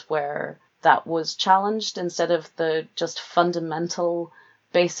world where that was challenged, instead of the just fundamental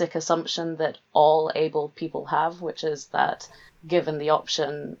basic assumption that all able people have, which is that given the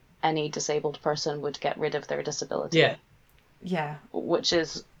option, any disabled person would get rid of their disability. Yeah. Which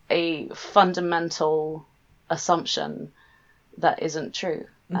is a fundamental assumption that isn't true.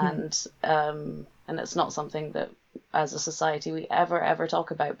 And it's not something that as a society we ever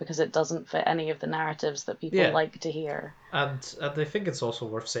talk about, because it doesn't fit any of the narratives that people like to hear. And I think it's also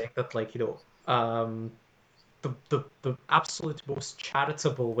worth saying that, like, the absolute most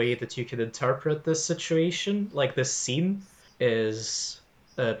charitable way that you can interpret this situation, like this scene, is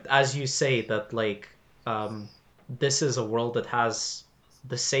as you say, that like this is a world that has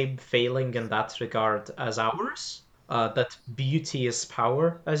the same failing in that regard as ours. That beauty is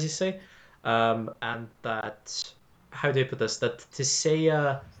power, as you say, and that, how do you put this? That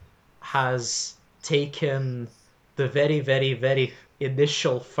Tisea has taken the very, very, very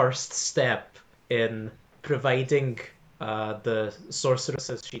initial first step in providing the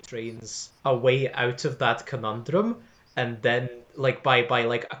sorceresses she trains a way out of that conundrum, and then like by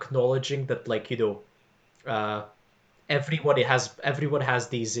like acknowledging that, like, uh, everyone has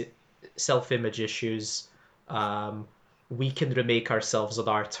these self-image issues. We can remake ourselves on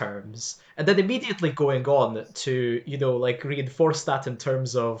our terms, and then immediately going on to like reinforce that in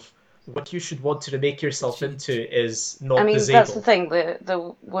terms of what you should want to remake yourself into is I not mean, disabled. that's the thing.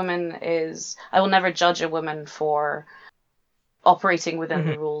 The woman is. I will never judge a woman for operating within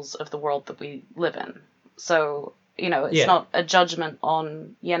the rules of the world that we live in. So, it's not a judgment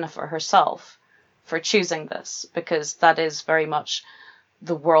on Yennefer herself for choosing this, because that is very much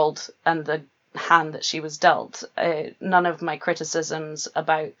the world and the hand that she was dealt. None of my criticisms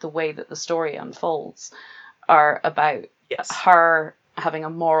about the way that the story unfolds are about her having a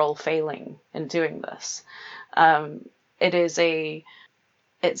moral failing in doing this. The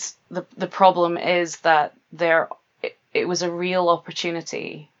problem is that it was a real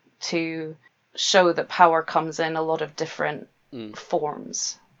opportunity to show that power comes in a lot of different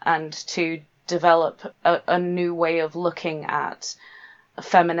forms, and to develop a new way of looking at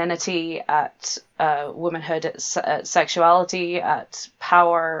femininity, at womanhood, at sexuality, at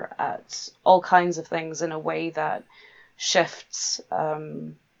power, at all kinds of things, in a way that shifts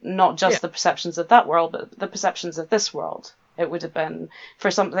not just the perceptions of that world, but the perceptions of this world. It would have been,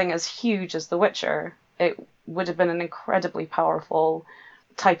 for something as huge as The Witcher, it would have been an incredibly powerful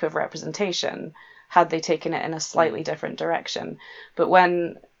type of representation had they taken it in a slightly different direction. But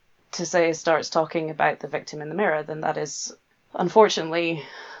when Tisea starts talking about the victim in the mirror, then that is, unfortunately,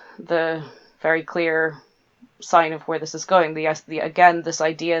 the very clear sign of where this is going. Again, this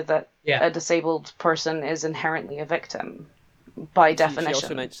idea that a disabled person is inherently a victim by definition. She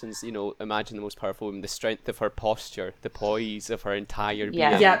also mentions, imagine the most powerful woman, the strength of her posture, the poise of her entire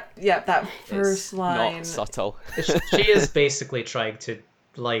being. Yeah, that first line. Not subtle. She is basically trying to,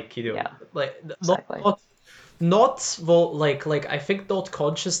 like, exactly. I think not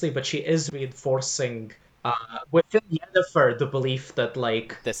consciously, but she is reinforcing within Yennefer the belief that,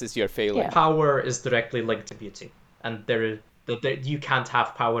 like, this is your failing. Power is directly linked to beauty, and that you can't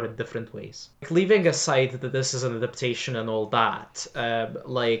have power in different ways. Like, leaving aside that this is an adaptation and all that,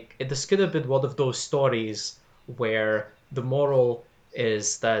 this could have been one of those stories where the moral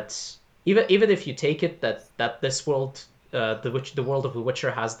is that even if you take it that this world, the world of The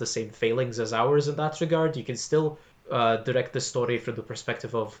Witcher, has the same failings as ours in that regard, you can still direct the story from the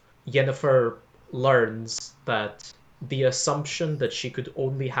perspective of Yennefer learns that the assumption that she could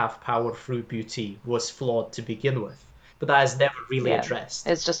only have power through beauty was flawed to begin with, but that is never really addressed.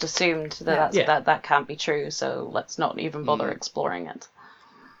 It's just assumed that that can't be true, so let's not even bother exploring it.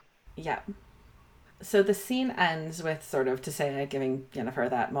 Yeah. So the scene ends with sort of Tisea giving Yennefer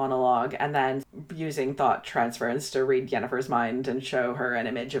that monologue, and then using thought transference to read Yennefer's mind and show her an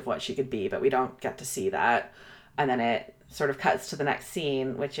image of what she could be, but we don't get to see that. And then it sort of cuts to the next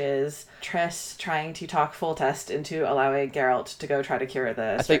scene, which is Triss trying to talk Foltest into allowing Geralt to go try to cure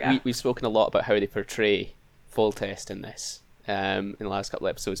the I think Striga. we've spoken a lot about how they portray Foltest in this, in the last couple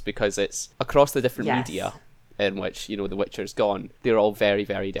of episodes, because it's across the different Yes. media in which, you know, The Witcher's gone. They're all very,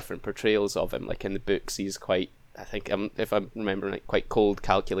 very different portrayals of him. Like in the books, he's quite, I think, if I'm remembering it, quite cold,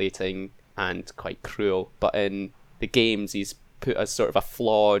 calculating, and quite cruel. But in the games, he's put as sort of a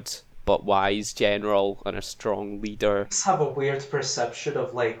flawed but wise general and a strong leader. Have a weird perception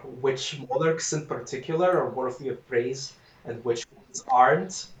of like which monarchs in particular are worthy of praise and which ones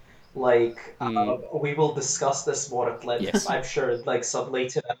aren't. Like we will discuss this more at length, Yes. I'm sure, in like some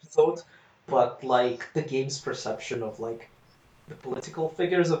later episode. But like the game's perception of like the political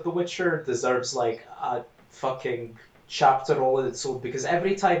figures of The Witcher deserves like a fucking chapter all in its own, because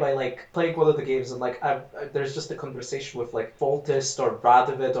every time I like playing one of the games and like there's just a conversation with like Foltest or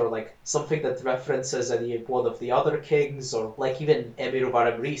Radovid or like something that references any one of the other kings or like even Emir of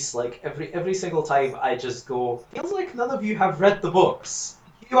Aramis, like every single time I just go, feels like none of you have read the books.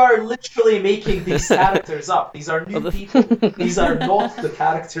 You are literally making these characters up. These are new people. These are not the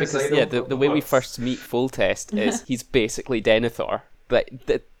characters I Because, know yeah, from the way we books. first meet Foltest is he's basically Denethor. But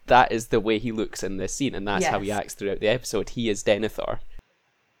that is the way he looks in this scene, and that's how he Yes. acts throughout the episode. He is Denethor.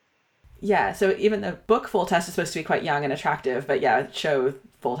 Yeah, so even the book Foltest is supposed to be quite young and attractive, but yeah, show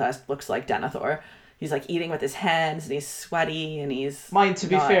Foltest looks like Denethor. He's like eating with his hands, and he's sweaty, and he's Mind, to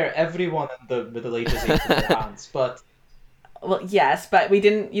be not- fair, everyone in the Middle Ages ate with their hands, but Well, yes, but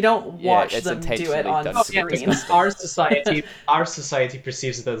you don't Yeah, watch it's them do it intentionally on done. yeah, screen. because our society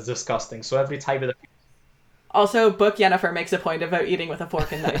perceives it as disgusting. So every time it Also, book Yennefer makes a point about eating with a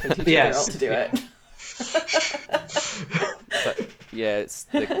fork and knife and teaching Yes. Geralt to do it. But yeah, it's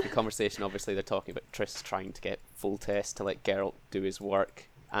the conversation. Obviously, they're talking about Triss trying to get Foltest to let Geralt do his work,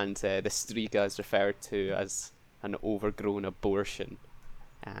 and the Striga is referred to as an overgrown abortion.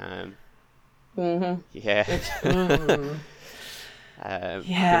 Yeah. Yeah.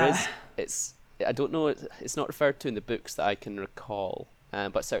 There is. It's. I don't know. It's not referred to in the books that I can recall,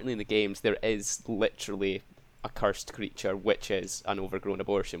 but certainly in the games there is literally a cursed creature, which is an overgrown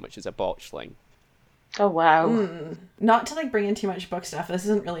abortion, which is a botchling. Oh wow. Not to like bring in too much book stuff, this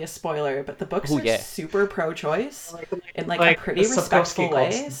isn't really a spoiler, but the books Oh, are yeah. super pro-choice in like a pretty respectful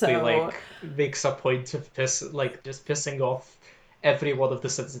way. So like makes a point of just pissing off every one of the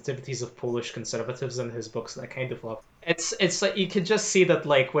sensitivities of Polish conservatives in his books, and I kind of love. It's like you can just see that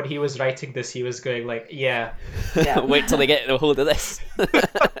like when he was writing this, he was going like, yeah, yeah. Wait till they get a hold of this.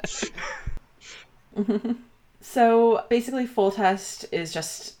 So basically, Foltest is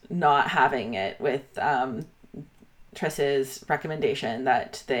just not having it with Triss's recommendation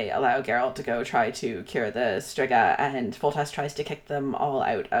that they allow Geralt to go try to cure the Striga, and Foltest tries to kick them all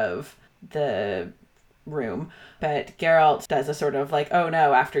out of the room. But Geralt does a sort of like, oh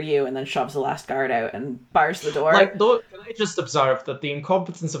no, after you, and then shoves the last guard out and bars the door. Like, though, can I just observe that the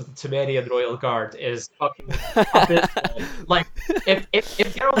incompetence of the Temerian Royal Guard is fucking abysmal. Like, if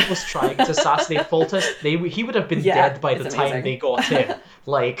Geralt was trying to assassinate Foltest, he would have been Yeah, dead by the it's time amazing. they got in.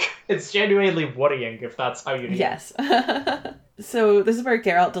 Like, it's genuinely worrying if that's how you read it. Yes. So this is where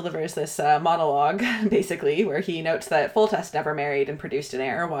Geralt delivers this monologue, basically, where he notes that Foltest never married and produced an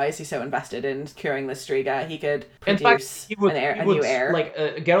heir. Why is he so invested in curing the Striga? He could In produce fact, he would, a new heir. like,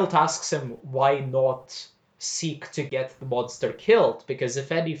 Geralt asks him why not seek to get the monster killed, because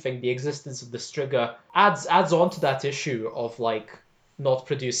if anything, the existence of the Striga adds on to that issue of, like, not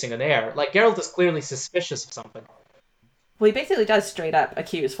producing an heir. Like, Geralt is clearly suspicious of something. Well, he basically does straight up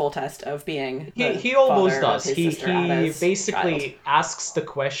accuse Foltest of being the He almost father does. Of his sister He Ada's basically child. asks the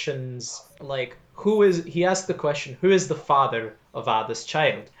questions like he asked the question, who is the father of Ada's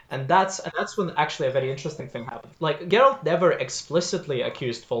child? And that's when actually a very interesting thing happened. Like, Geralt never explicitly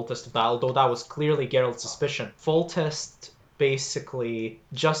accused Foltest of that, although that was clearly Geralt's suspicion. Foltest basically,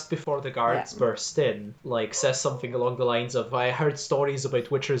 just before the guards burst in, like, says something along the lines of, I heard stories about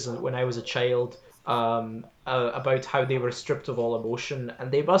witchers when I was a child, about how they were stripped of all emotion,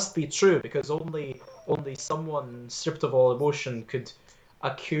 and they must be true, because only someone stripped of all emotion could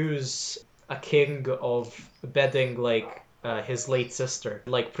accuse a king of bedding, like, his late sister,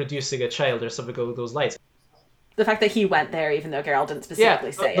 like producing a child or something along those lines. The fact that he went there, even though Geralt didn't Yeah,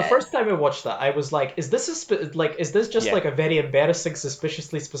 specifically say the it. first time I watched that, I was like, is this just Yeah. like a very embarrassing,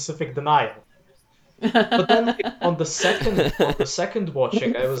 suspiciously specific denial? But then, like, on the second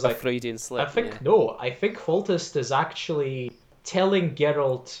watching, I was A like, Freudian slip. I think yeah. no. I think Foltest is actually telling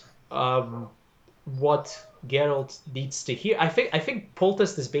Geralt what Geralt needs to hear. I think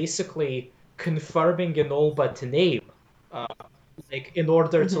Foltest is basically confirming in all but name like in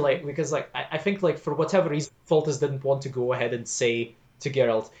order to like because like I think like for whatever reason Foltest didn't want to go ahead and say to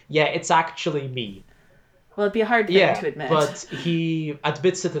Geralt, yeah, it's actually me. Well, it'd be a hard thing Yeah, to admit. but he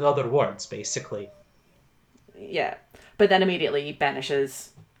admits it in other words, basically. Yeah. But then immediately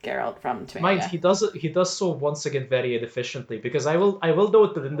banishes Geralt from Mind, Temeria. he does so once again very inefficiently, because I will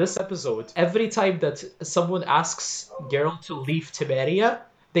note that in this episode, every time that someone asks Geralt to leave Temeria,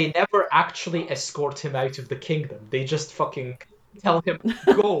 they never actually escort him out of the kingdom. They just fucking tell him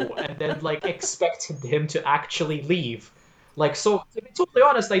go and then like expect him to actually leave. Like, so to be totally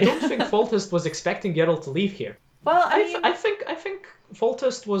honest, I don't think Foltest was expecting Geralt to leave here. Well, I think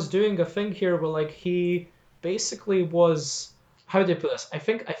Foltest was doing a thing here where like he basically was, how do I put this? I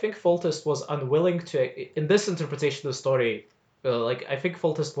think Foltest was unwilling to, in this interpretation of the story, like I think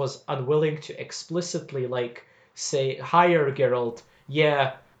Foltest was unwilling to explicitly like say hire Geralt,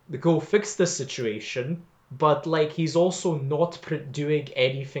 yeah, go fix this situation, but like he's also not doing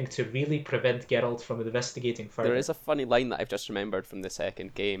anything to really prevent Geralt from investigating further. There is a funny line that I've just remembered from the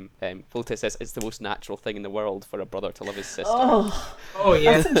second game. Foltest says it's the most natural thing in the world for a brother to love his sister. Oh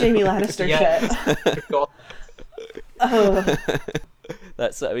yeah, that's some Jamie Lannister shit. Forgot. Oh.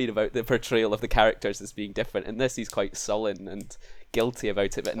 That's what I mean about the portrayal of the characters as being different. In this, he's quite sullen and guilty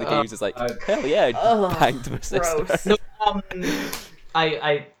about it, but in the games, it's like, hell yeah, I banged my sister. Gross. No,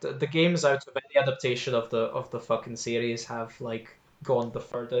 the games out of any adaptation of the fucking series have like gone the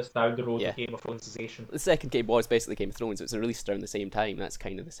furthest down the road Yeah. of Game of Thronesization. The second game was basically Game of Thrones. It was released around the same time. That's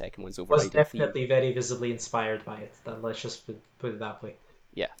kind of the second one's Was overriding theme. definitely very visibly inspired by it. Then let's just put it that way.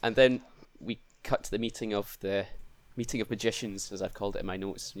 Yeah, and then we cut to the meeting of magicians, as I've called it in my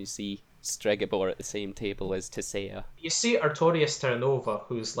notes. You see Stregobor at the same table as Tisea. You see Artorias Terranova,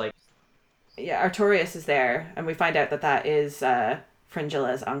 who's like, Yeah, Artorias is there, and we find out that that is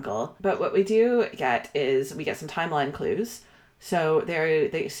Fringilla's uncle. But what we do get is we get some timeline clues. So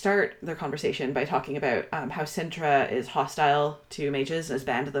they start their conversation by talking about how Sintra is hostile to mages and has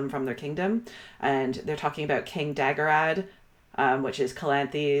banned them from their kingdom. And they're talking about King Dagorad, which is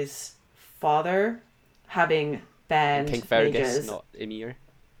Calanthe's father, having banned King Fergus, mages. not Emir.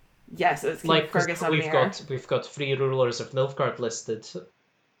 Yes, it's King like Fergus on we've Emir. got 3 rulers of Nilfgaard listed.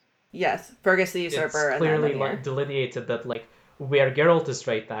 Yes, Fergus the It's Usurper and clearly then like delineated that like where Geralt is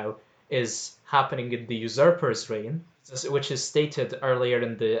right now is happening in the Usurper's reign, which is stated earlier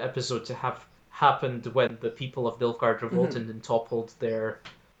in the episode to have happened when the people of Nilfgaard revolted and toppled the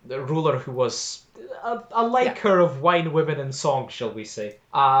ruler who was a liker of wine, women, and song, shall we say.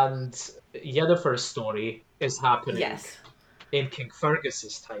 And Yennefer's story is happening Yes. in King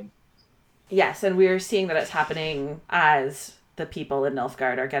Fergus's time. Yes, and we're seeing that it's happening as the people in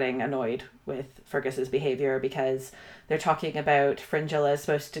Nilfgaard are getting annoyed with Fergus's behavior because they're talking about Fringilla is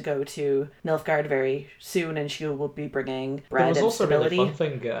supposed to go to Nilfgaard very soon and she will be bringing bread There was and also stability. a really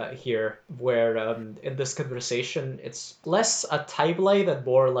fun thing here where in this conversation it's less a timeline and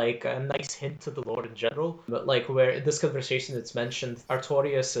more like a nice hint to the lore in general. But like where in this conversation it's mentioned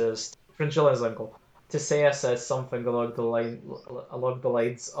Artorias is Fringilla's uncle. Tisea says something along the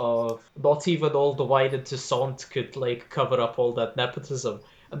lines of not even all the wine in Toussaint could like cover up all that nepotism.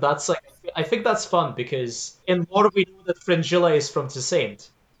 And that's like I think that's fun because in lore we know that Fringilla is from Toussaint.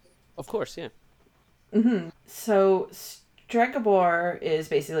 Of course, yeah. So Stregobor is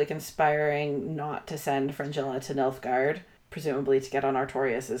basically conspiring not to send Fringilla to Nilfgaard, presumably to get on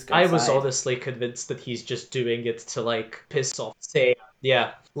Artorias' good I was side. honestly convinced that he's just doing it to like piss off Say.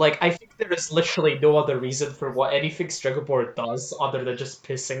 Yeah. Like I think there is literally no other reason for what anything Stregobor does other than just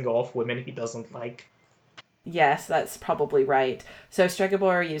pissing off women he doesn't like. Yes, that's probably right. So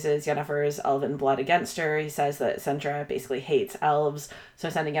Stregobor uses Yennefer's elven blood against her. He says that Sintra basically hates elves, so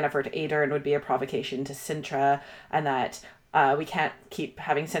sending Yennefer to aid her would be a provocation to Sintra, and that we can't keep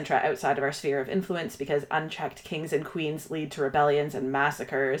having Sintra outside of our sphere of influence because unchecked kings and queens lead to rebellions and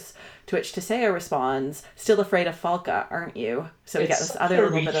massacres. To which Tisea responds, "Still afraid of Falca, aren't you?" So we get this other a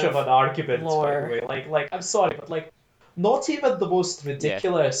little reach bit of an of argument, lore. by the way. Like I'm sorry, but like not even the most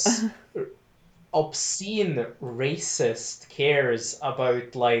ridiculous obscene racist cares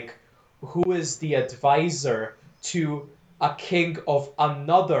about like who is the advisor to a king of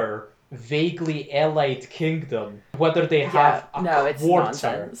another vaguely allied kingdom, whether they have a it's quarter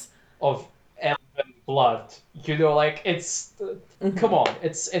nonsense. of elven blood. You know, like it's come on,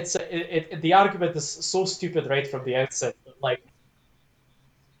 the argument is so stupid right from the outset. But, like,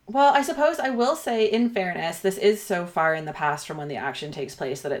 Well, I suppose I will say, in fairness, this is so far in the past from when the action takes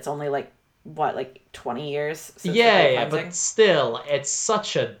place that it's only like 20 years since the Great yeah, Cleansing? but still, it's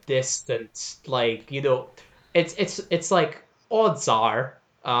such a distant, like, you know, it's like odds are,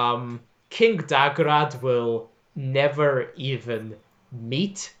 King Dagorad will never even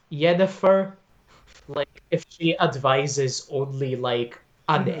meet Yennefer. Like, if she advises only like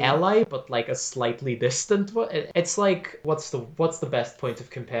an ally, but like a slightly distant one, it's like what's the best point of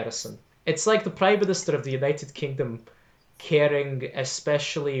comparison? It's like the Prime Minister of the United Kingdom caring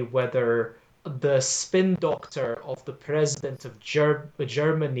especially whether the spin doctor of the president of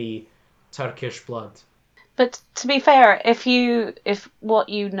Germany Turkish blood. But to be fair, if what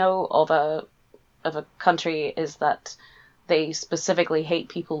you know of a country is that they specifically hate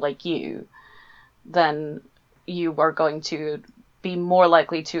people like you, then you are going to be more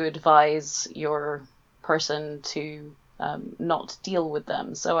likely to advise your person to not deal with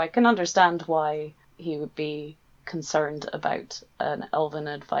them. So I can understand why he would be concerned about an elven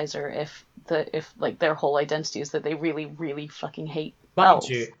advisor if like their whole identity is that they really, really fucking hate Mind elves.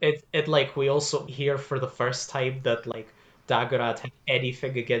 you, it like we also hear for the first time that like Dagorad had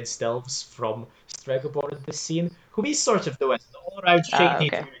anything against elves from Stregobor in this scene, who we sort of know as an all-around shady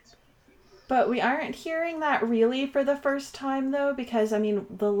Okay. dude. But we aren't hearing that really for the first time, though, because, I mean,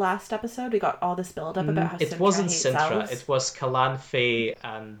 the last episode, we got all this build-up about how It Sintra wasn't hates Sintra, elves. it was Calanthe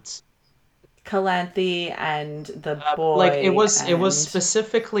and Calanthe and the boy. like it was and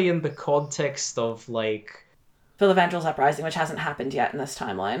specifically in the context of like Philovendral's Uprising, which hasn't happened yet in this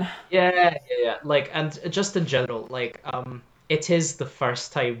timeline. yeah, like and just in general, like it is the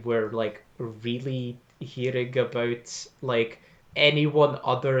first time we're like really hearing about like anyone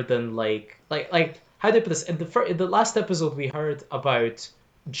other than like how do I put this? In the last episode we heard about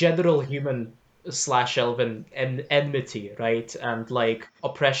general human slash elven enmity, right? And like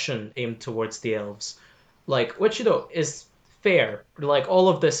oppression aimed towards the elves. Like which is fair. Like all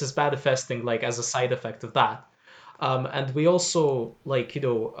of this is manifesting like as a side effect of that. And we also like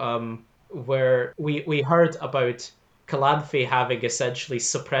where we heard about Calanthe having essentially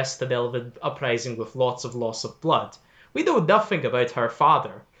suppressed an elven uprising with lots of loss of blood. We know nothing about her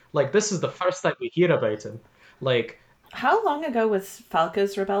father. Like this is the first time we hear about him. Like How long ago was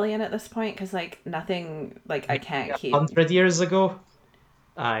Falca's rebellion at this point? Because, like, nothing, like, I can't keep. 100 years ago.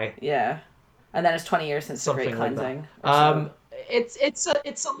 Aye, Yeah. And then it's 20 years since the Great something like that. Cleansing. Or so.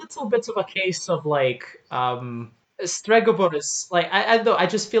 It's a little bit of a case of like Stregobor is like I don't know, I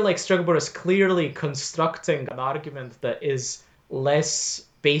just feel like Stregobor is clearly constructing an argument that is less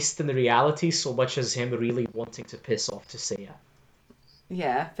based in the reality so much as him really wanting to piss off Tisea.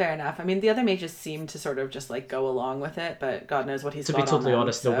 Yeah, fair enough. I mean, the other mages seem to sort of just, like, go along with it, but God knows what he's To got be on totally them,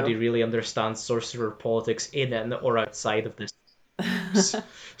 honest, so. nobody really understands sorcerer politics in and or outside of this.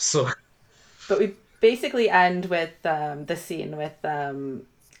 So But we basically end with the scene with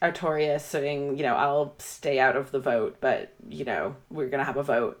Artorias saying, I'll stay out of the vote, but, we're going to have a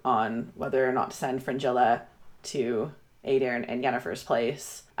vote on whether or not to send Fringilla to Aedirn in Yennefer's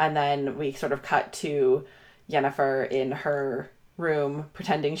place. And then we sort of cut to Yennefer in her room,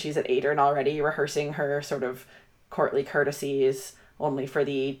 pretending she's at Aedirn already, rehearsing her sort of courtly courtesies, only for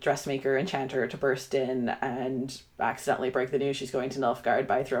the dressmaker enchanter to burst in and accidentally break the news she's going to Nilfgaard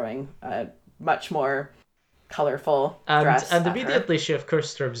by throwing a much more colorful dress and at her. immediately she of course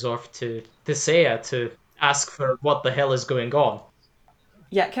storms off to Tisea to ask for what the hell is going on.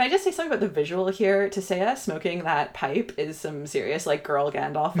 Yeah, can I just say something about the visual here? Tisea smoking that pipe is some serious, like, girl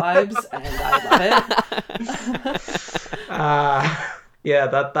Gandalf vibes, and I love it. Yeah,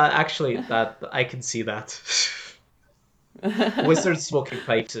 that actually that I can see that. Wizard smoking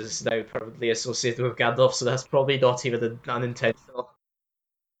pipes is now permanently associated with Gandalf, so that's probably not even unintentional.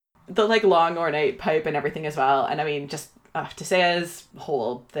 The, like, long ornate pipe and everything as well. And I mean, just Tisea's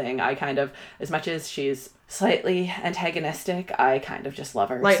whole thing, I kind of, as much as she's slightly antagonistic, I kind of just love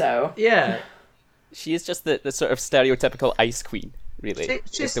her. Like, so yeah, She is just the sort of stereotypical ice queen, really.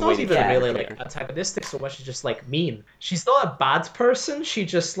 she's the not way they even portray really her. like antagonistic so much as just like mean. She's not a bad person. She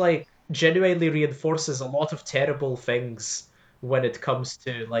just like genuinely reinforces a lot of terrible things when it comes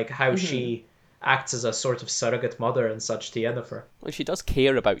to like how she acts as a sort of surrogate mother and such to Yennefer. Well, she does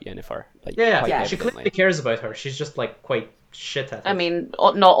care about Yennefer, like Yeah, quite Yeah. she evidently. clearly cares about her. She's just like quite shit at it. I mean,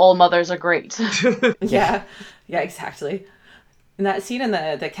 not all mothers are great. yeah, exactly. In that scene in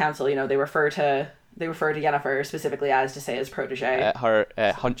the council, they refer to Yennefer specifically as Tisea's protege. Her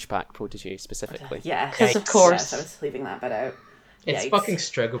hunchback protege specifically. Yes, Because of course. Yes, I was leaving that bit out. It's Yikes. fucking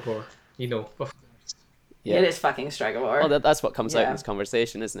Stregobor, you know. Yeah. It is fucking Stregobor. Well, that's what comes out Yeah. in this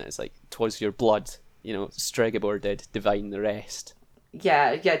conversation, isn't it? It's like, 'twas your blood, Stregobor did, divine the rest.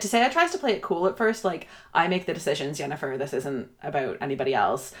 Yeah. Tisea tries to play it cool at first, like, I make the decisions, Yennefer, this isn't about anybody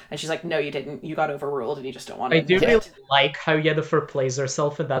else. And she's like, no, you didn't. You got overruled and you just don't want to I do admit really it. like how Yennefer plays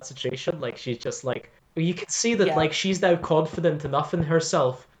herself in that situation. Like she's just like you can see that Yeah. like she's now confident enough in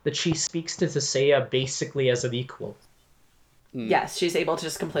herself that she speaks to Tisea basically as an equal. Yes, she's able to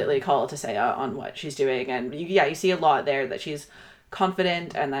just completely call Tisea on what she's doing, and you see a lot there that she's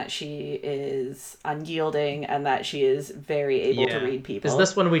confident and that she is unyielding and that she is very able to read people. Is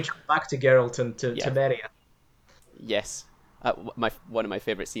this when we jump back to Geralt and to Temeria? Yes. One of my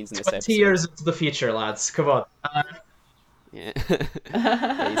favourite scenes in this 20 episode. years into the future, lads. Come on. Yeah.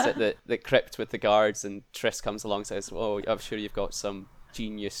 He's at the crypt with the guards, and Triss comes along and says, "Oh, I'm sure you've got some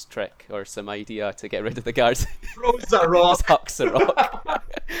genius trick or some idea to get rid of the guards." Throws a rock. Just hucks a rock.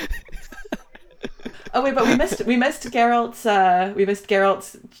 Oh wait, but we missed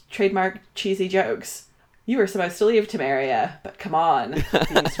Geralt's trademark cheesy jokes. You were supposed to leave Temeria, but come on, these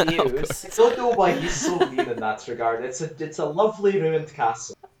views. I don't know why he's so mean in that regard. It's a lovely ruined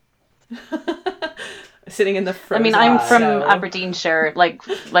castle. Sitting in the frozen I mean, I'm from snow. Aberdeenshire. Like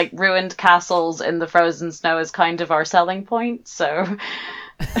ruined castles in the frozen snow is kind of our selling point. So,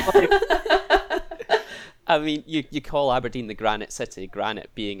 I mean, you call Aberdeen the Granite City, granite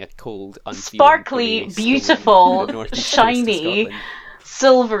being a cold, unfeeling, sparkly, grey stone beautiful, in the northeast coast of shiny, Scotland.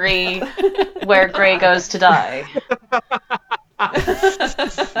 silvery, where Grey goes to die.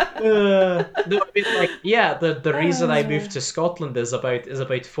 No, I mean, like, yeah, the reason I moved to Scotland is about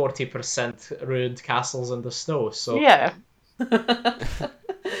 40% ruined castles in the snow. So Yeah.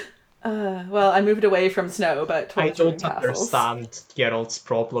 Well, I moved away from snow, but I towards don't ruined castles. understand Geralt's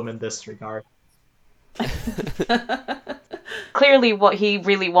problem in this regard. Clearly, what he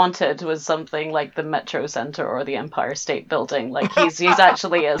really wanted was something like the Metro Center or the Empire State Building. Like he's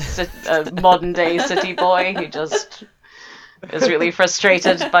actually a modern day city boy who just is really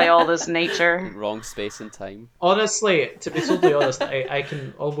frustrated by all this nature. Wrong space and time. Honestly, to be totally honest, I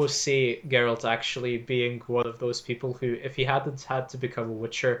can almost see Geralt actually being one of those people who, if he hadn't had to become a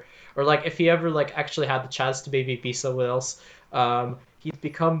Witcher, or like if he ever like actually had the chance to maybe be someone else, he'd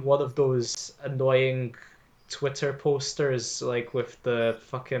become one of those annoying Twitter posters, like with the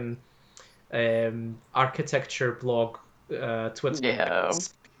fucking architecture blog Twitter. Yeah.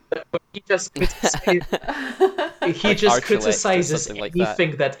 He just criticizes something like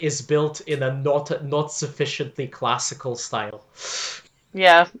anything that is built in a not sufficiently classical style.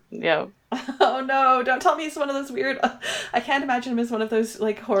 Yeah, yeah. Oh no! Don't tell me he's one of those weird. I can't imagine him as one of those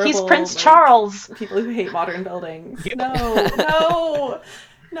like horrible. He's Prince like, Charles. people who hate modern buildings.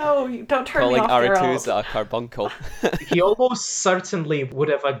 No, you don't turn me Calling off, Geralt. Aretuza a carbuncle. He almost certainly would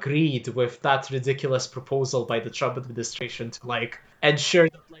have agreed with that ridiculous proposal by the Trump administration to like ensure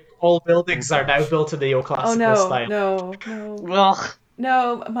that like all buildings are now built in the neoclassical Oh no, style. no. Ugh.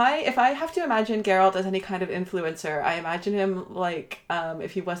 No, if I have to imagine Geralt as any kind of influencer, I imagine him like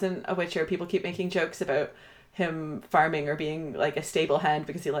if he wasn't a Witcher, people keep making jokes about him farming or being like a stable hand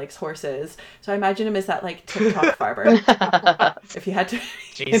because he likes horses. So I imagine him as that like TikTok farmer. If he had to be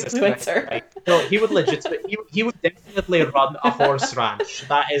Jesus influencer. Christ. No, he would legitimately he would definitely run a horse ranch.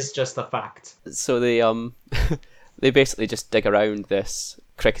 That is just a fact. So they they basically just dig around this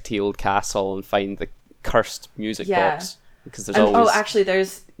crickety old castle and find the cursed music box, because there's always actually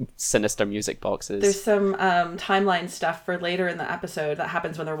there's sinister music boxes. There's some timeline stuff for later in the episode that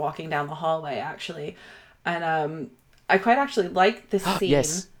happens when they're walking down the hallway, actually. And I quite actually like this scene,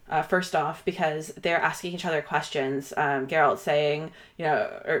 Yes. First off, because they're asking each other questions. Geralt's saying,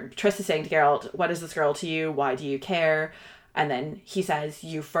 or Triss is saying to Geralt, "What is this girl to you? Why do you care?" And then he says,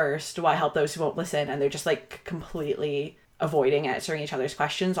 "You first. Why help those who won't listen?" And they're just like completely avoiding answering each other's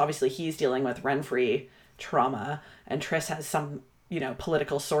questions. Obviously, he's dealing with Renfri trauma, and Triss has some,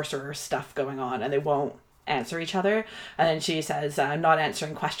 political sorcerer stuff going on, and they won't answer each other. And then she says, "Not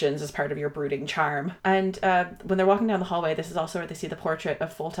answering questions is part of your brooding charm." And when they're walking down the hallway, this is also where they see the portrait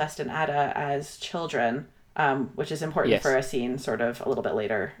of Foltest and Ada as children, which is important Yes. for a scene sort of a little bit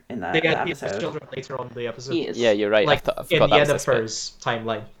later in the They get these episode. children later on in the episode. He is. Yeah, you're right. Like I in forgot that was this bit. Yennefer's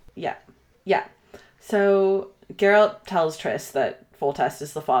timeline. Yeah. So Geralt tells Triss that Foltest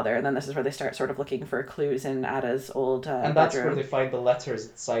is the father, and then this is where they start sort of looking for clues in Ada's old And that's bedroom. where they find the letters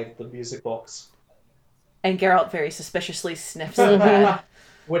inside the music box. And Geralt very suspiciously sniffs the bed.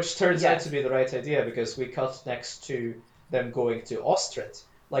 Which turns Yeah. out to be the right idea, because we cut next to them going to Ostrit.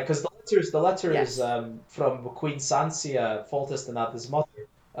 Like, because the letters Yes. from Queen Sansia, Foltest and Ada's mother,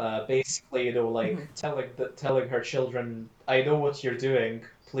 basically, telling her children, "I know what you're doing,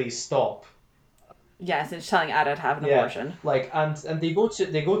 please stop." Yes, and she's telling Ada to have an Yeah. abortion. Like, and they go to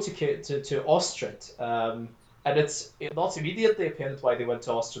Ostrit, and it's not immediately apparent why they went to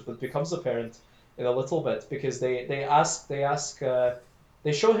Ostrit, but it becomes apparent in a little bit, because they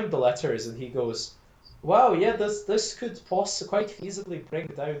show him the letters, and he goes, "Wow, yeah, this could quite feasibly bring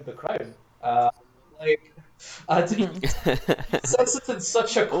down the crown. Like, he says it in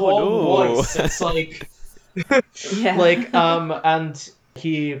such a Oh calm no! voice. It's like, Yeah. and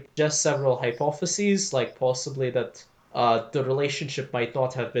he suggests several hypotheses, like possibly that the relationship might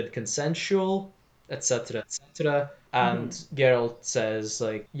not have been consensual, etc., etc. And Geralt says,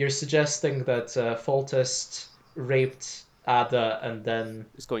 like, you're suggesting that Foltest raped Ada and then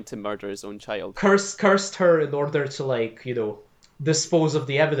He's going to murder his own child. cursed her in order to, like, dispose of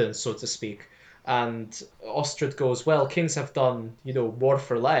the evidence, so to speak. And Ostrid goes, well, kings have done, more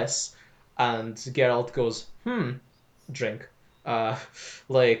for less. And Geralt goes, drink. Uh,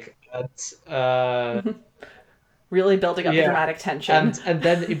 like, Really building up the yeah. dramatic tension. And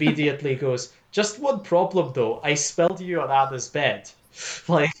then immediately goes, just one problem though, I spelled you on Ada's bed.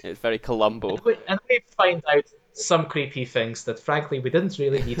 Like, It's very Columbo. and we find out some creepy things that, frankly, we didn't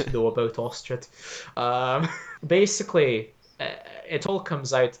really need to know about Ostrid. Um, basically, it all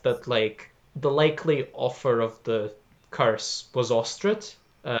comes out that, like, the likely offer of the curse was Ostrid,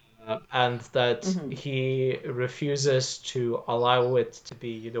 and that he refuses to allow it to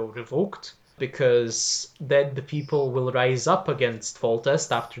be, revoked, because then the people will rise up against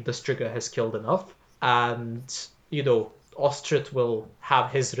Foltest after the Striga has killed enough, and, Ostrid will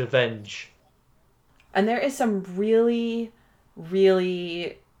have his revenge. And there is some really,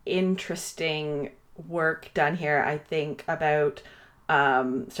 really interesting work done here, I think, about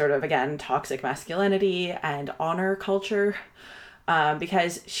sort of, again, toxic masculinity and honor culture.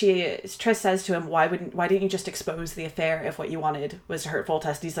 Because Triss says to him, why didn't you just expose the affair if what you wanted was to hurt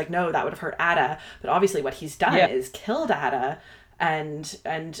Foltest? And he's like, no, that would have hurt Ada. But obviously what he's done is killed Ada and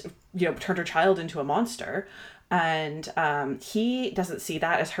turned her child into a monster. And he doesn't see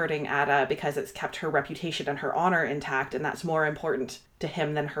that as hurting Ada because it's kept her reputation and her honor intact, and that's more important to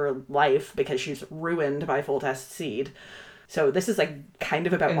him than her life because she's ruined by Foltest's seed. So this is like kind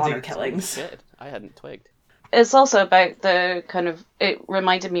of about honor killings. Good. I hadn't twigged. It's also about the kind of, it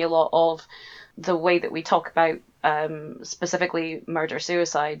reminded me a lot of the way that we talk about specifically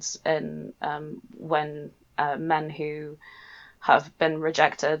murder-suicides in when men who have been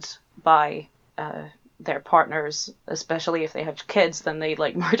rejected by their partners, especially if they have kids, then they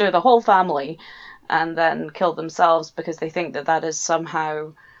like murder the whole family and then kill themselves because they think that is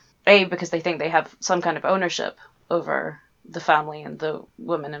somehow, because they think they have some kind of ownership over the family and the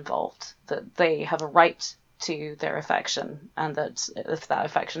women involved, that they have a right to their affection, and that if that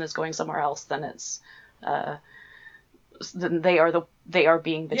affection is going somewhere else, then it's then they are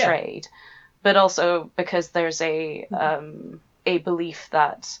being betrayed. Yeah. But also because there's a belief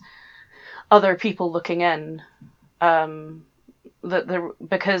that other people looking in,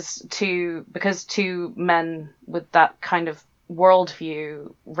 because to men with that kind of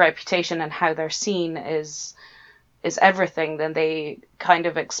worldview, reputation and how they're seen is everything, then they kind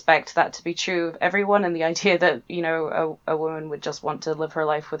of expect that to be true of everyone, and the idea that a woman would just want to live her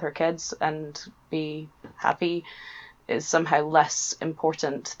life with her kids and be happy is somehow less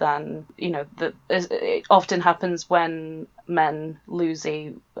important than it often happens when men lose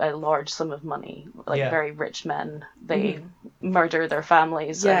a large sum of money, like very rich men, they murder their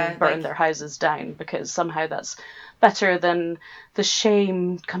families and burn their houses down because somehow that's better than the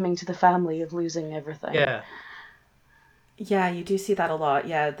shame coming to the family of losing everything. Yeah, you do see that a lot.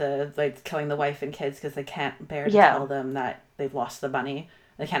 Yeah, the like killing the wife and kids because they can't bear to tell them that they've lost the money.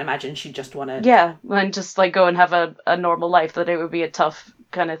 They can't imagine she'd just want to... Yeah, and just like go and have a normal life, that it would be a tough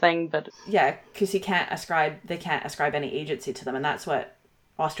kind of thing, but... Yeah, because they can't ascribe any agency to them, and that's what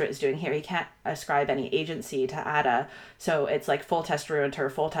Ostrid is doing here. He can't ascribe any agency to Ada, so it's like Foltest ruined her,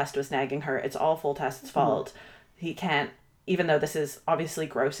 Foltest was nagging her, it's all Foltest's fault. He can't, even though this is obviously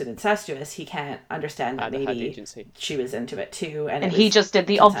gross and incestuous, he can't understand that maybe she was into it too. And he just did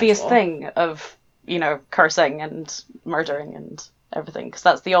the obvious thing of, cursing and murdering and everything, because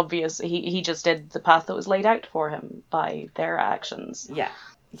that's the obvious. He just did the path that was laid out for him by their actions.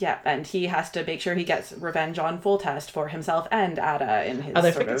 Yeah, and he has to make sure he gets revenge on Foltest for himself and Ada in his. And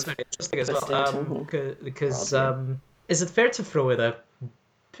I think it's very interesting as well, because is it fair to throw in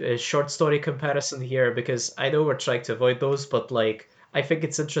a short story comparison here? Because I know we're trying to avoid those, but like I think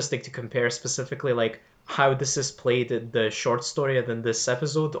it's interesting to compare specifically like how this is played in the short story and in this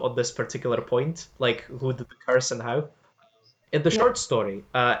episode on this particular point, like who did the curse and how. In the short story,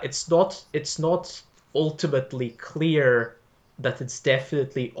 it's not ultimately clear that it's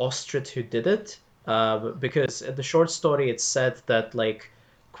definitely Ostrid who did it, because in the short story it's said that like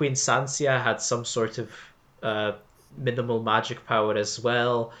Queen Sansia had some sort of minimal magic power as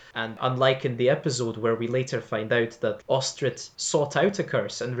well, and unlike in the episode where we later find out that Ostrid sought out a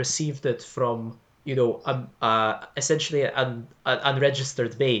curse and received it from essentially an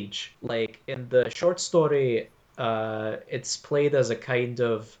unregistered mage. Like in the short story, it's played as a kind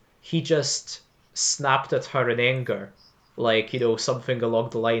of he just snapped at her in anger, like something along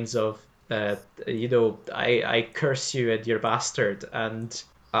the lines of, I curse you and you're bastard, and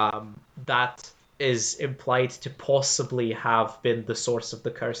that is implied to possibly have been the source of the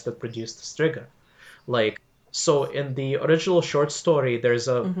curse that produced the Striga. Like, so in the original short story, there's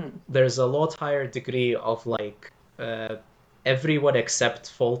a lot higher degree of like everyone except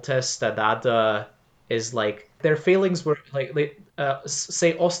Foltest and Ada is like their failings were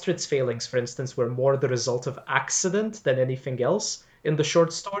say Ostrid's failings, for instance, were more the result of accident than anything else in the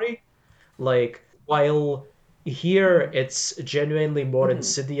short story. Like, while here it's genuinely more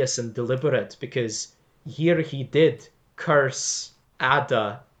insidious and deliberate because here he did curse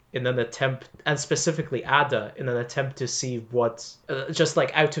Ada in an attempt, and specifically Ada, in an attempt to see what, just like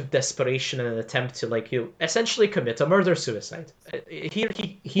out of desperation, in an attempt to like you essentially commit a murder suicide.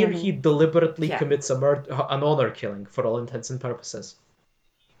 He deliberately Yeah. commits an honor killing for all intents and purposes.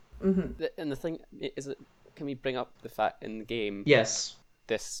 And the thing is, can we bring up the fact in the game Yes.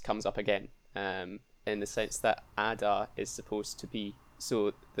 this comes up again, in the sense that Ada is supposed to be,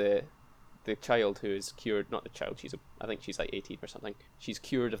 so the child who is cured, not the child, I think she's like 18 or something, she's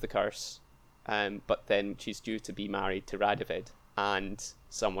cured of the curse, but then she's due to be married to Radovid, and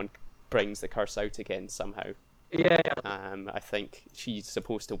someone brings the curse out again somehow. Yeah. I think she's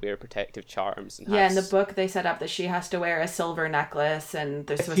supposed to wear protective charms. And Yeah, in the book they set up that she has to wear a silver necklace, and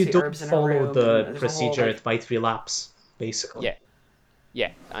there's If supposed you to be don't herbs in her follow room. the and there's a procedure, whole, like, it might relapse, basically.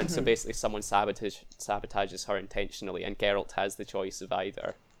 Yeah, and so basically someone sabotages her intentionally, and Geralt has the choice of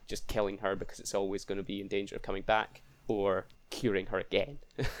either just killing her because it's always going to be in danger of coming back, or curing her again.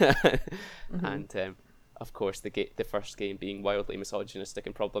 And of course, the first game being wildly misogynistic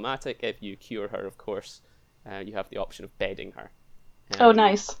and problematic, if you cure her, of course, you have the option of bedding her. Oh,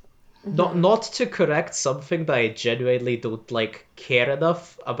 nice. Not to correct something that I genuinely don't like care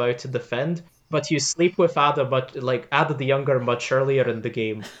enough about to defend, but you sleep with Ada, but like Ada the Younger much earlier in the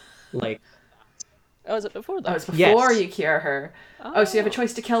game. Like, Oh, is it before that? Oh, it's before Yes. you cure her. Oh, so you have a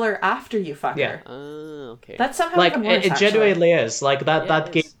choice to kill her after you fuck Yeah. her. Ah, okay. That's somehow like even worse, it genuinely is. Like that Yeah, that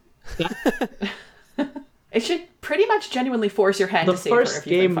it game. is. It should pretty much genuinely force your hand The to save her first if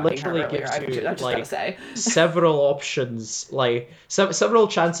you've been game fucking literally her earlier. gives you I'm just like gonna say. several options, like several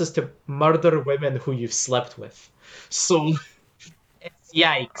chances to murder women who you've slept with. So it's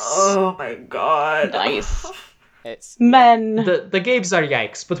yikes. Oh my god. Nice. It's Men. The games are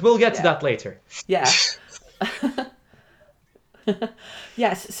yikes, but we'll get to Yeah. that later. Yeah.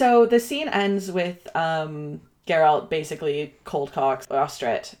 Yes, so the scene ends with Geralt basically cold cocks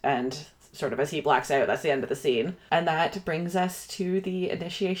Ostrit, and sort of as he blacks out, that's the end of the scene. And that brings us to the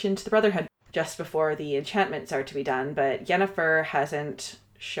initiation to the Brotherhood, just before the enchantments are to be done, but Yennefer hasn't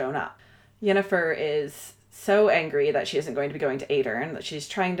shown up. Yennefer is so angry that she isn't going to be going to Aedirn, that she's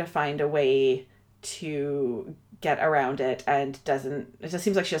trying to find a way to get around it, and it just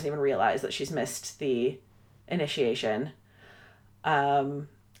seems like she doesn't even realize that she's missed the initiation. And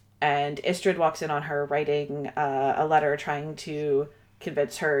Istrid walks in on her writing a letter trying to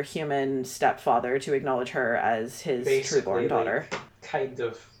convince her human stepfather to acknowledge her as his trueborn daughter. Kind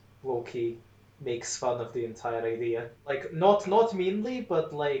of low-key makes fun of the entire idea. Like, not meanly,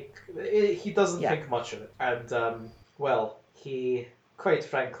 but like he doesn't think much of it. And he quite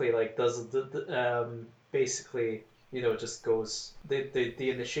frankly like does basically just goes, the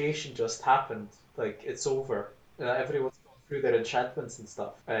initiation just happened. Like, it's over. Everyone's gone through their enchantments and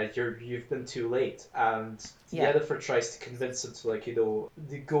stuff. You've been too late. And Yennefer tries to convince him to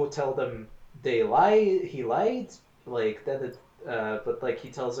go tell them he lied. Like, then it but like he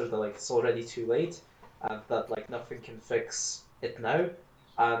tells her that like it's already too late, and that like nothing can fix it now.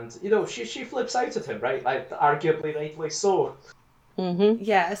 And she flips out at him, right? Like, arguably rightly so. Mm-hmm.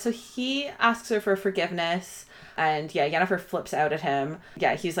 Yeah, so he asks her for forgiveness, and Yennefer flips out at him.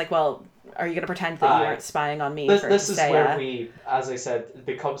 Yeah, he's like, well, are you going to pretend that you weren't spying on me for This is where Tissaia? we, as I said, it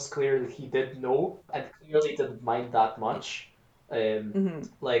becomes clear that he did know and clearly didn't mind that much.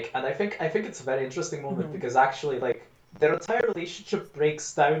 Like, and I think it's a very interesting moment because actually, like, their entire relationship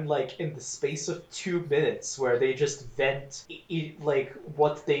breaks down like in the space of 2 minutes, where they just vent like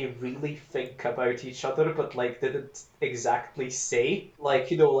what they really think about each other, but like didn't exactly say.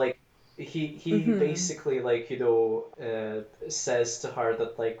 Like, like he basically like says to her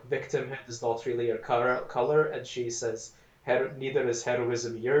that like victimhood is not really her color, and she says neither is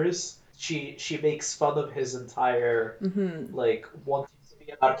heroism yours. She makes fun of his entire like wanting to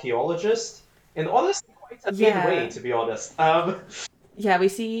be an archaeologist, and honestly quite a mean way, to be honest. Yeah, we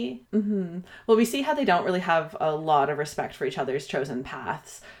see. Well, we see how they don't really have a lot of respect for each other's chosen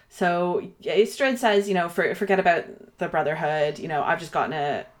paths. So Istrid says, forget about the Brotherhood. I've just gotten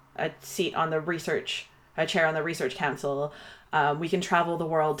a seat on a chair on the research council. We can travel the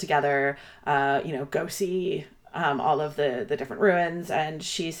world together. Go see all of the different ruins. And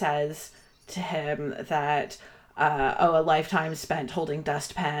she says to him that, a lifetime spent holding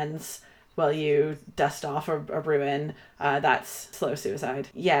dustpans while you dust off a ruin, that's slow suicide.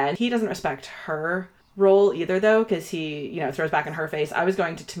 Yeah, and he doesn't respect her role either, though, because he, throws back in her face, I was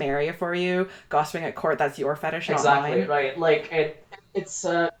going to Temeria for you, gossiping at court, that's your fetish, not Exactly, mine. right. Like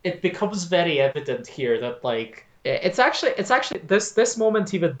it becomes very evident here that like it's actually this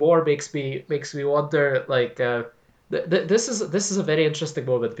moment even more makes me wonder like this is a very interesting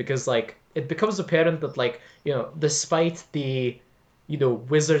moment because like it becomes apparent that like despite the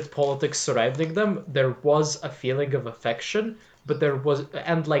wizard politics surrounding them, there was a feeling of affection, but there was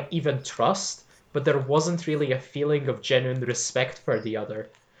and like even trust, but there wasn't really a feeling of genuine respect for the other.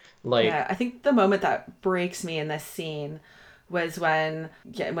 Like Yeah, I think the moment that breaks me in this scene was when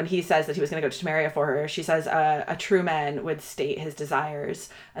he says that he was going to go to Temeria for her. She says a true man would state his desires,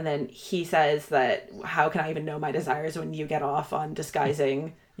 and then he says that how can I even know my desires when you get off on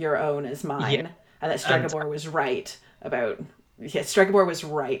disguising your own as mine? Yeah. And that Stregobor was right about. Yeah, Stregobor was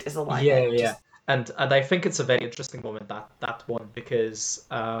right is a line yeah, that yeah. just. And I think it's a very interesting moment that one because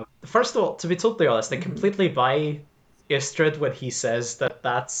first of all, to be totally honest, I completely buy Istrid when he says that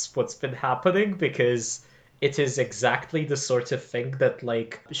that's what's been happening because it is exactly the sort of thing that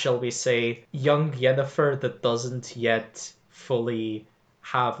like shall we say young Yennefer that doesn't yet fully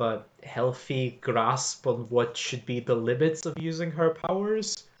have a healthy grasp on what should be the limits of using her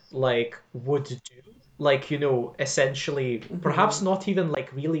powers like would do like essentially perhaps not even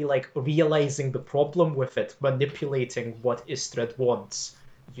like really like realizing the problem with it, manipulating what Istrid wants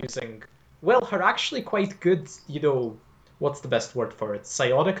using well her actually quite good what's the best word for it,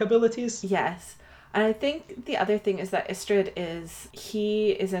 psionic abilities. Yes. And I think the other thing is that Istrid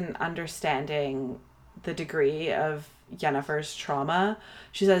he isn't understanding the degree of Yennefer's trauma.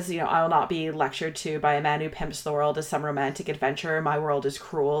 She says, I will not be lectured to by a man who pimps the world as some romantic adventure. My world is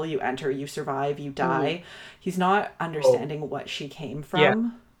cruel. You enter, you survive, you die. He's not understanding what she came Yeah.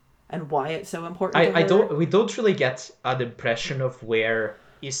 from and why it's so important to her. I don't we don't really get an impression of where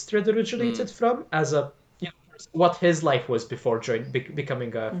Istrid originated from as a what his life was before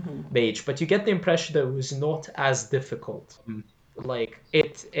becoming a mage, but you get the impression that it was not as difficult. Like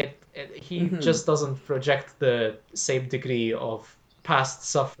he just doesn't project the same degree of past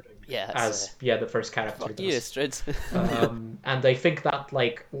suffering Yeah, as the first character fuck you, does. Istrid. And I think that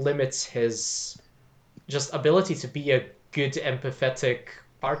like limits his just ability to be a good empathetic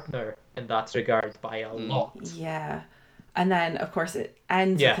partner in that regard by a lot. Yeah. And then, of course, it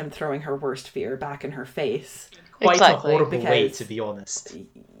ends with him throwing her worst fear back in her face. Quite Exactly. a horrible way, Because- to be honest.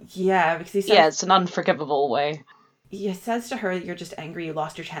 Yeah, because he says, Yeah, it's an unforgivable way. he says to her, you're just angry, you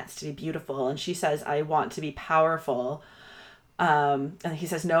lost your chance to be beautiful. And she says, I want to be powerful. And he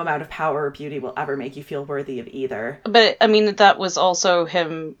says, no amount of power or beauty will ever make you feel worthy of either. But, I mean, that was also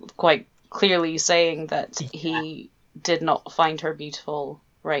him quite clearly saying that he did not find her beautiful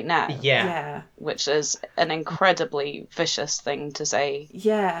right now. Yeah. Which is an incredibly vicious thing to say.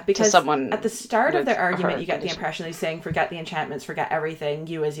 Yeah, because someone at the start of with their argument, her you get the condition. impression he's saying, forget the enchantments, forget everything,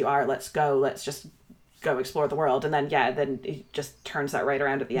 you as you are, let's go, let's just go explore the world. And then, then he just turns that right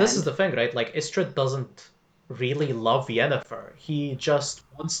around at the end. This is the thing, right? Like, Istrid doesn't really love Yennefer. He just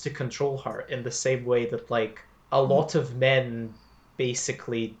wants to control her in the same way that, like, a lot of men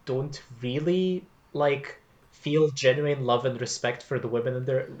basically don't really, like, feel genuine love and respect for the women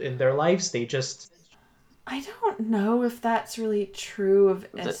in their lives. They just... I don't know if that's really true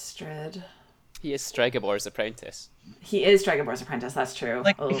of Istrid. He is Stregobor's apprentice. He is Dragonborn's apprentice, that's true.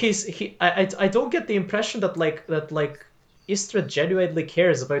 Like, I don't get the impression that, like, Istrid genuinely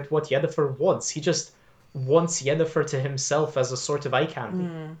cares about what Yennefer wants. He just wants Yennefer to himself as a sort of eye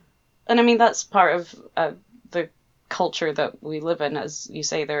candy. And I mean, that's part of the culture that we live in. As you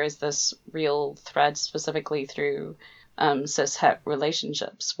say, there is this real thread specifically through cis-het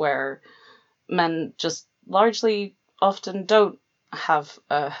relationships where men just largely often don't have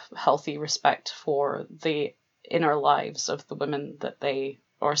a healthy respect for the inner lives of the women that they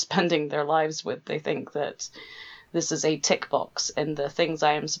are spending their lives with. They think that this is a tick box in the things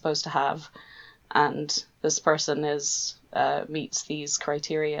I am supposed to have, and this person is meets these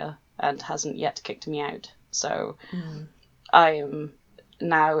criteria and hasn't yet kicked me out. So I am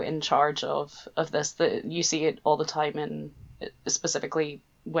now in charge of this. You see it all the time in specifically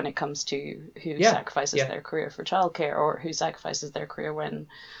when it comes to who Yeah, sacrifices yeah. their career for childcare, or who sacrifices their career when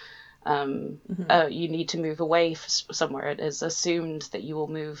you need to move away somewhere. It is assumed that you will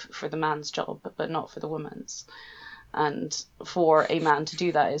move for the man's job, but not for the woman's. And for a man to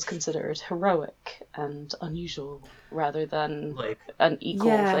do that is considered heroic and unusual rather than Like, an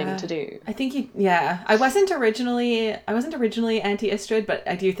equal thing to do. I think I wasn't originally anti Istrid, but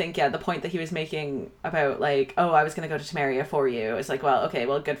I do think the point that he was making about like, oh, I was gonna go to Temeria for you. It's like, well, okay,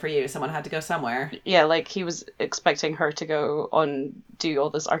 well, good for you. Someone had to go somewhere. Yeah, like he was expecting her to go on do all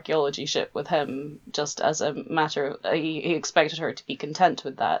this archaeology shit with him just as a matter of he expected her to be content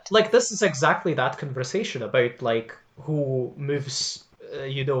with that. like this is exactly that conversation about like who moves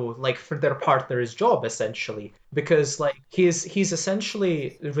like for their partner's job essentially, because like he's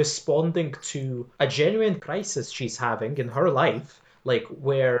essentially responding to a genuine crisis she's having in her life, like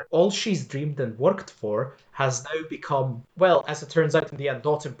where all she's dreamed and worked for has now become, well, as it turns out in the end,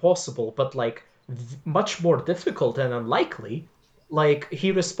 not impossible, but like much more difficult and unlikely. Like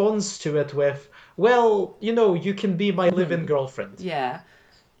he responds to it with, well, you can be my live-in girlfriend. Yeah.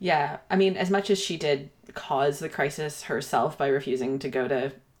 I mean, as much as she did cause the crisis herself by refusing to go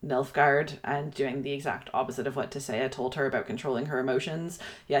to Nilfgaard and doing the exact opposite of what Tissaia told her about controlling her emotions,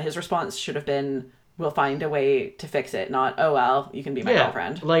 his response should have been, we'll find a way to fix it, not, oh, well, you can be my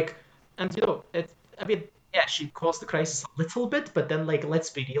girlfriend. Like, and she caused the crisis a little bit, but then, like, let's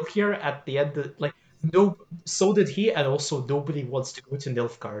be real here, at the end, like, no, so did he, and also nobody wants to go to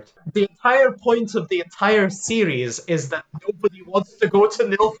Nilfgaard. The entire point of the entire series is that nobody wants to go to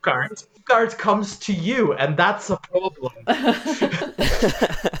Nilfgaard. Nilfgaard comes to you, and that's a problem.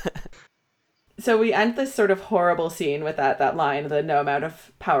 So we end this sort of horrible scene with that line, the no amount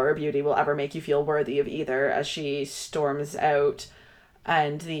of power or beauty will ever make you feel worthy of either, as she storms out.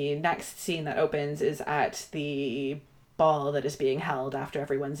 And the next scene that opens is at the ball that is being held after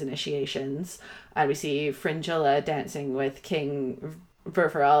everyone's initiations. And we see Fringilla dancing with King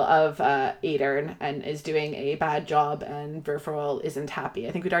Verferel of Aedirn and is doing a bad job, and Verferel isn't happy.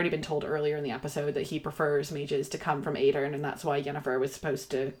 I think we'd already been told earlier in the episode that he prefers mages to come from Aedirn, and that's why Yennefer was supposed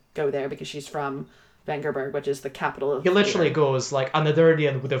to go there, because she's from Vengerberg, which is the capital of He literally Aedirn. goes, like, an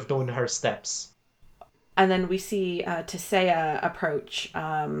Edirnian would have known her steps. And then we see Tissaia approach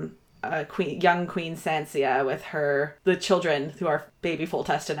young Queen Sansia with the children who are baby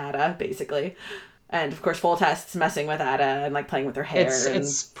Foltest and Ada, basically. And of course, Foltest's messing with Ada and like playing with her hair.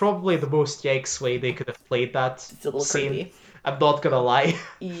 It's probably the most yikes way they could have played that It's a little scene. creepy. I'm not gonna lie.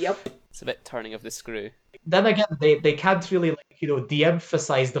 Yep. It's a bit turning of the screw. Then again, they can't really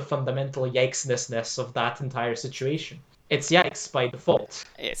de-emphasize the fundamental yikesness of that entire situation. It's yikes by default.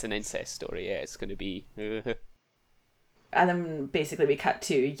 It's an incest story, yeah, it's going to be... And then basically we cut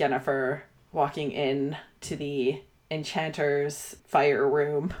to Yennefer walking in to the Enchanter's fire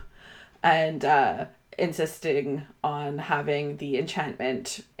room and insisting on having the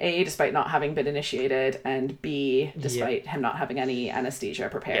enchantment, A, despite not having been initiated, and B, despite him not having any anesthesia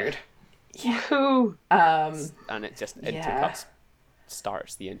prepared. Who? And it just Yeah.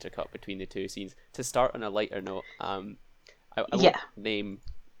 starts the intercut between the two scenes. To start on a lighter note, I won't Yeah. name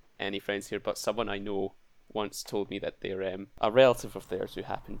any friends here, but someone I know once told me that they're a relative of theirs who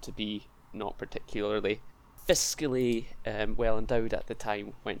happened to be not particularly fiscally well endowed at the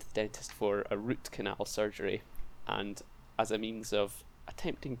time went to the dentist for a root canal surgery, and as a means of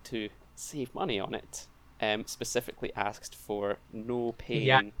attempting to save money on it, specifically asked for no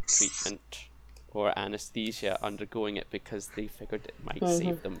pain treatment or anesthesia undergoing it because they figured it might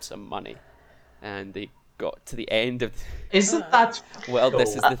save them some money. And they got to the end of... Isn't that... Well,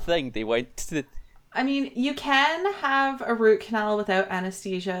 this is the thing. They went to the... I mean, you can have a root canal without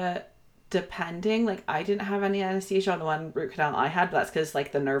anesthesia, depending. Like, I didn't have any anesthesia on the one root canal I had, but that's because,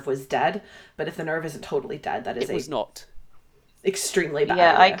 like, the nerve was dead. But if the nerve isn't totally dead, that is It was not. extremely bad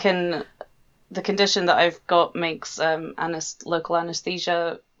Yeah, idea. I can. The condition that I've got makes local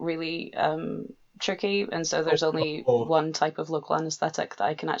anesthesia really tricky, and so there's only one type of local anesthetic that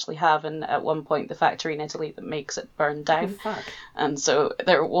I can actually have, and at one point the factory in Italy that makes it burned Oh, down, fuck. and so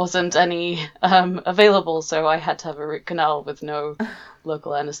there wasn't any available, so I had to have a root canal with no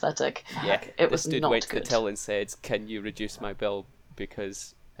local anesthetic. Yeah, It the was dude not went to the good. till and said, "Can you reduce my bill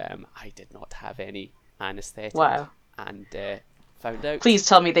because I did not have any anaesthetic." Wow. And found out. Please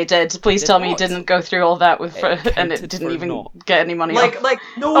tell me they did. Please did tell me you not. didn't go through all that with, It and counted it didn't for even naught. get any money. Like, off. like,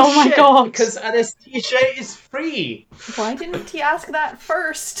 no Oh my shit, God. because anesthesia is free. Why didn't he ask that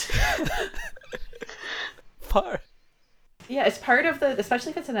first? Par. Yeah, it's part of the,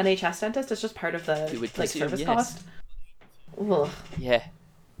 especially if it's an NHS dentist, it's just part of You the would like presume, service yes. cost. Ugh. Yeah.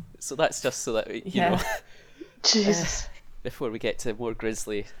 So that's just so that you Yeah. know. Jesus. before we get to more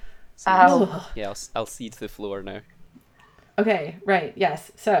grisly scenes. Ow. Yeah, I'll cede the floor now. Okay, right,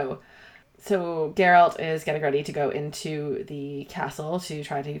 yes. So Geralt is getting ready to go into the castle to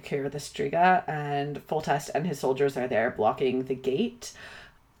try to cure the Striga, and Foltest and his soldiers are there blocking the gate.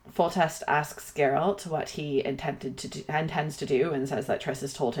 Foltest asks Geralt what he intends to do, and says that Triss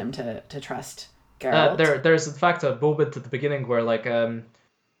has told him to trust Geralt. There's in fact a moment at the beginning where like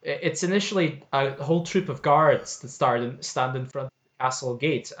it's initially a whole troop of guards that stand in front of the castle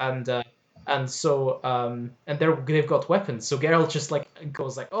gate, and they've got weapons. So Geralt just like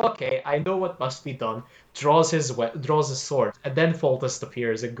goes like, okay, I know what must be done. Draws his sword, and then Foltest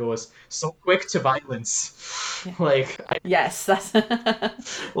appears and goes, so quick to violence. Yes, that's Geralt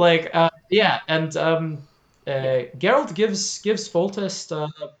gives Foltest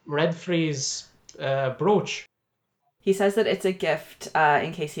Redfrey's brooch. He says that it's a gift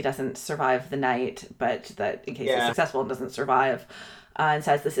in case he doesn't survive the night, but that in case he's successful and doesn't survive. And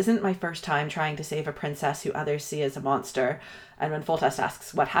says, this isn't my first time trying to save a princess who others see as a monster. And when Foltest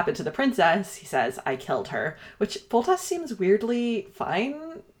asks what happened to the princess, he says, I killed her. Which Foltest seems weirdly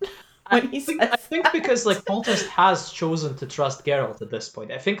fine when he says I think because like Foltest has chosen to trust Geralt at this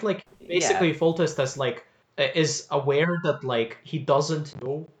point. I think like basically Foltest has like is aware that like he doesn't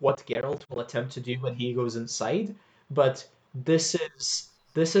know what Geralt will attempt to do when he goes inside, but this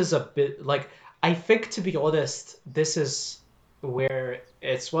is a bit like, I think, to be honest, this is where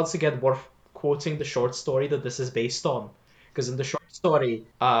it's once again worth quoting the short story that this is based on, because in the short story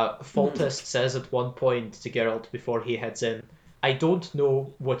Foltest says at one point to Geralt before he heads in, I don't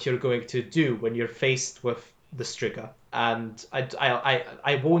know what you're going to do when you're faced with the Striga, and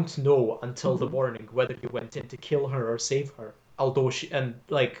I won't know until the morning whether you went in to kill her or save her. Although and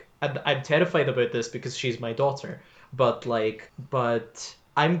I'm terrified about this because she's my daughter, but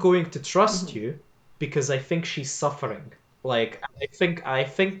I'm going to trust you because I think she's suffering. Like I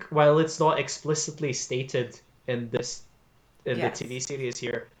think while it's not explicitly stated in the TV series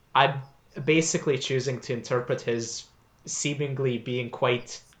here, I'm basically choosing to interpret his seemingly being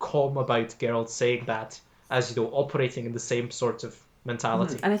quite calm about Geralt saying that as, you know, operating in the same sort of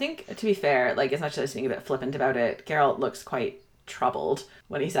mentality. And I think, to be fair, like, as much as being a bit flippant about it, Geralt looks quite troubled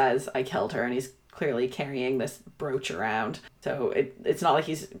when he says, I killed her, and he's clearly carrying this brooch around. So it's not like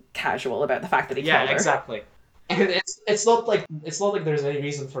he's casual about the fact that he killed her. Yeah, exactly. It's not like there's any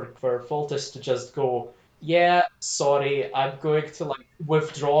reason for Foltest to just go, yeah, sorry, I'm going to like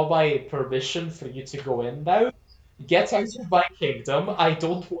withdraw my permission for you to go in now. Get out of my kingdom. I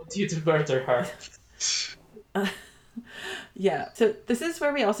don't want you to murder her. Yeah, so this is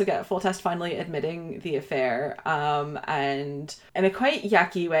where we also get Foltest finally admitting the affair, and in a quite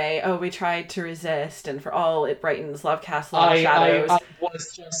yucky way, we tried to resist, and for all it brightens Love Castle shadows. I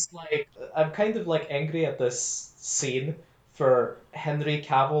was just like, I'm kind of like angry at this scene for Henry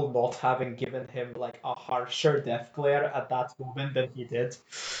Cavill not having given him like a harsher death glare at that moment than he did.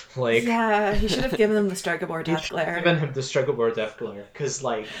 Like, yeah, he should have given him the Stregobor death glare. Given him the Stregobor death glare, because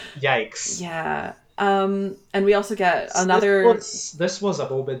like, yikes. Yeah. And we also get another... This was a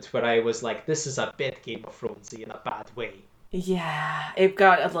moment where I was like, this is a bit Game of Thronesy in a bad way. Yeah, it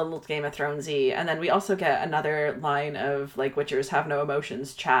got a little Game of Thronesy. And then we also get another line of, like, Witchers have no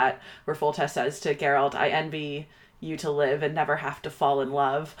emotions chat, where Foltest says to Geralt, I envy you to live and never have to fall in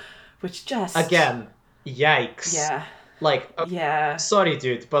love, which just... Again, yikes. Yeah. Like, yeah. Sorry,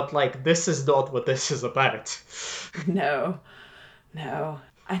 dude, but, like, this is not what this is about. No.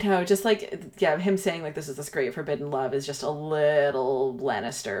 I know, just like, yeah, him saying like this is this great forbidden love is just a little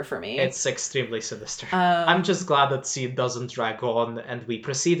Lannister for me. It's extremely sinister. I'm just glad that scene doesn't drag on and we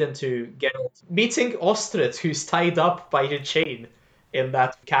proceed into Geralt meeting Ostrid, who's tied up by a chain in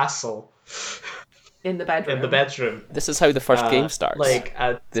that castle. In the bedroom. This is how the first game starts.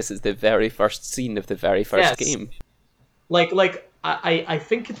 This is the very first scene of the very first game. I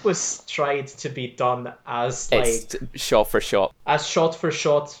think it was tried to be done as it's shot for shot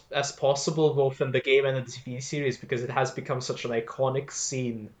as possible, both in the game and in the TV series, because it has become such an iconic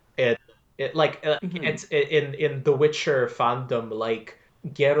scene. It's in the Witcher fandom, like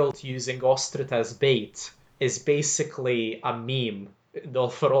Geralt using Ostrid as bait is basically a meme,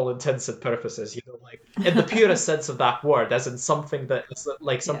 for all intents and purposes. You know, like in the purest sense of that word, as in something that is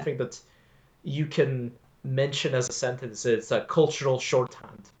like something that you can mention as a sentence. Is a cultural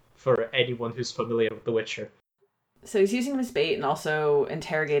shorthand for anyone who's familiar with The Witcher. So he's using him as bait and also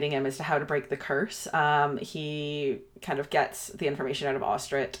interrogating him as to how to break the curse. He kind of gets the information out of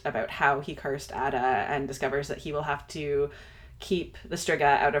Ostrid about how he cursed Ada and discovers that he will have to keep the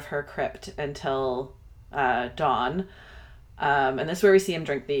Striga out of her crypt until dawn. And this is where we see him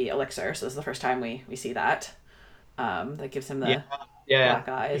drink the elixir. So this is the first time we see that. that gives him the Yeah, black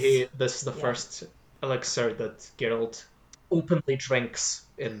eyes. this is the Yeah. first elixir that Geralt openly drinks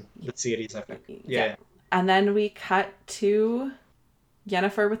in the series, I think. Yeah. And then we cut to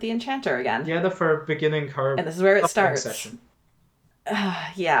Yennefer with the enchanter again. Yennefer beginning her And this is where it suffering starts. session.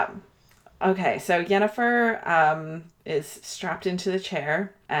 Yeah. Okay, so Yennefer is strapped into the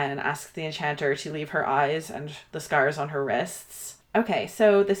chair and asks the enchanter to leave her eyes and the scars on her wrists. Okay,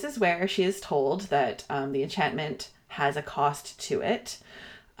 so this is where she is told that the enchantment has a cost to it,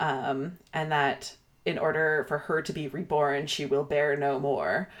 and that in order for her to be reborn, she will bear no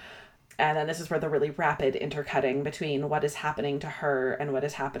more. And then this is where the really rapid intercutting between what is happening to her and what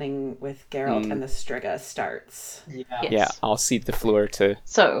is happening with Geralt and the Striga starts. Yeah, I'll cede the floor to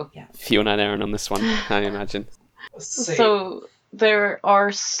Fiona and Aaron on this one, I imagine. So there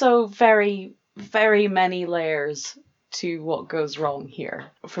are so very, very many layers to what goes wrong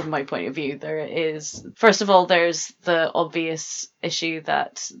here, from my point of view. There is, first of all, there's the obvious issue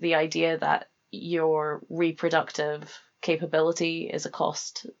that the idea that your reproductive capability is a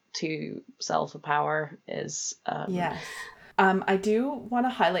cost to self power is Yes. I do want to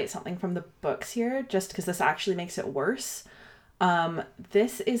highlight something from the books here, just because this actually makes it worse.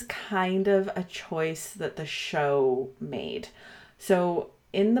 This is kind of a choice that the show made. So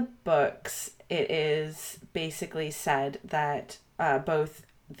in the books, it is basically said that both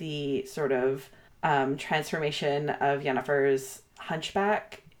the sort of transformation of Yennefer's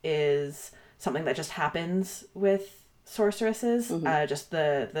hunchback is something that just happens with sorceresses. Just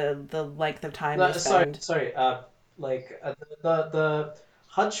the length of time they spend. Sorry. The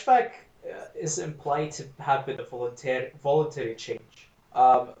hunchback is implied to have been a voluntary change.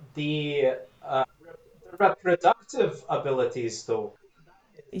 The reproductive abilities, though.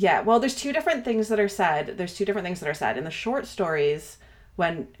 Yeah, well, there's two different things that are said. In the short stories,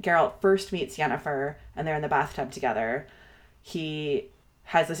 when Geralt first meets Yennefer and they're in the bathtub together, he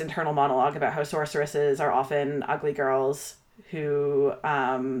has this internal monologue about how sorceresses are often ugly girls who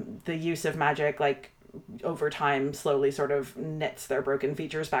the use of magic, like, over time slowly sort of knits their broken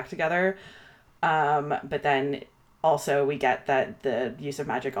features back together. But then also we get that the use of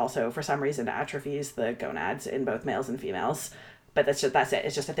magic also for some reason atrophies the gonads in both males and females. But that's it.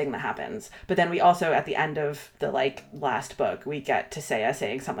 It's just a thing that happens. But then we also, at the end of the last book, we get Tissaia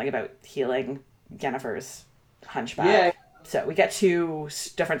saying something about healing Yennefer's hunchback. Yeah. So we get two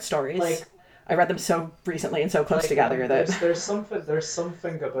different stories. I read them so recently and so close together that there's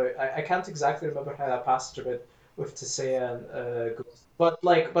something about I can't exactly remember how that passage about with Tissaia and goes, but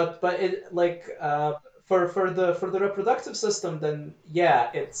it for the reproductive system, then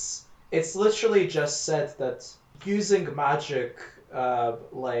it's literally just said that using magic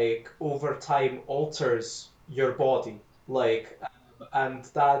over time alters your body, and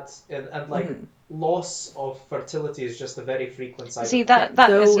loss of fertility is just a very frequent side effect. That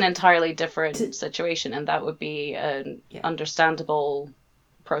is an entirely different situation, and that would be an understandable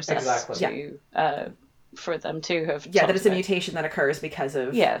process for them to have. Yeah, that it's a mutation that occurs because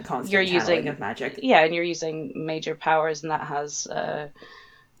of constant channeling of magic. Yeah, and you're using major powers, and that has a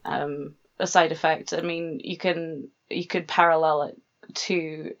side effect. I mean, you could parallel it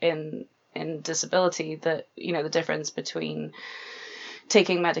to in disability, that the difference between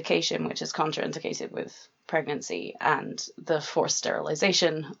taking medication which is contraindicated with pregnancy and the forced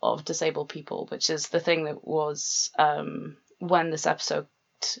sterilization of disabled people, which is the thing that was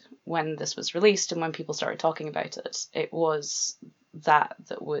when this was released and when people started talking about it, it was that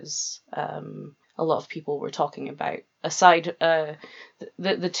was a lot of people were talking about. Aside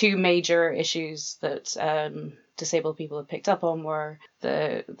the two major issues that disabled people had picked up on were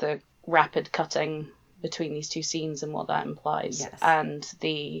the rapid cutting between these two scenes and what that implies, and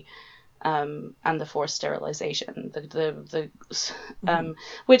the forced sterilization,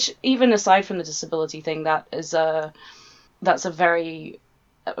 which, even aside from the disability thing, that's a very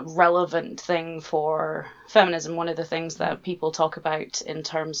relevant thing for feminism. One of the things that people talk about in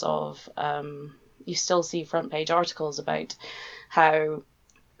terms of you still see front page articles about how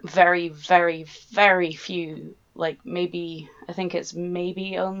very, very, very few, maybe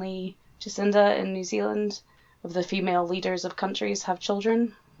only Jacinda in New Zealand of the female leaders of countries have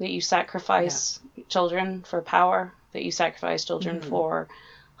children, that you sacrifice children for power, that you sacrifice children for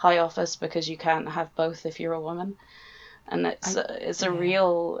high office because you can't have both if you're a woman. And it's a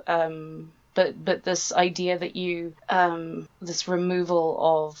real but this idea that you this removal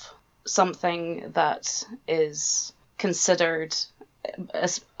of something that is considered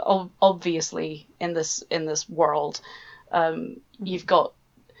as obviously in this world, you've got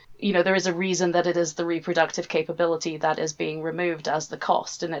there is a reason that it is the reproductive capability that is being removed as the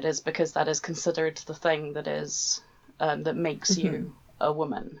cost, and it is because that is considered the thing that is that makes you a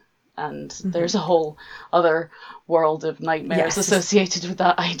woman. And there's a whole other world of nightmares associated with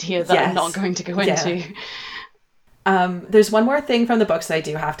that idea that I'm not going to go into. There's one more thing from the books that I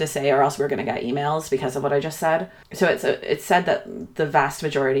do have to say, or else we're going to get emails because of what I just said. So it's said that the vast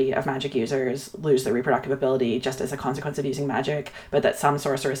majority of magic users lose their reproductive ability just as a consequence of using magic, but that some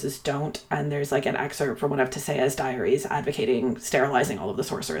sorceresses don't. And there's like an excerpt from one of Tesea's diaries advocating sterilizing all of the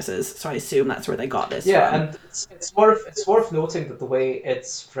sorceresses. So I assume that's where they got this from. And it's worth noting that the way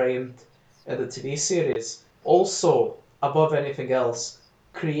it's framed in the TV series also, above anything else,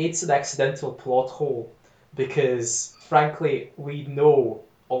 creates an accidental plot hole. Because, frankly, we know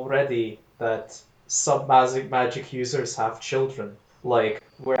already that some magic users have children. Like,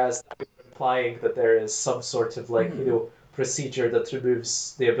 whereas we're implying that there is some sort of, procedure that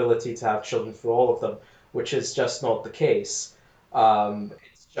removes the ability to have children for all of them, which is just not the case.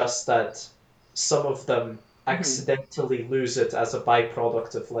 It's just that some of them accidentally lose it as a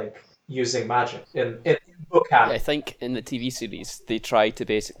byproduct of, using magic in book canon. I think in the TV series, they try to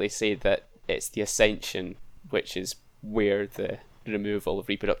basically say that it's the ascension, which is where the removal of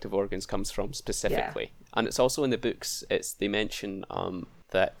reproductive organs comes from specifically. And it's also in the books, they mention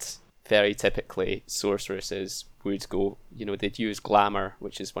that very typically sorceresses would go, they'd use glamour,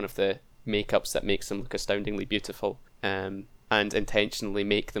 which is one of the makeups that makes them look astoundingly beautiful, and intentionally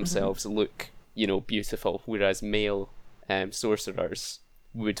make themselves look, beautiful, whereas male sorcerers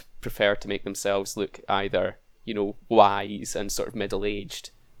would prefer to make themselves look either, wise and sort of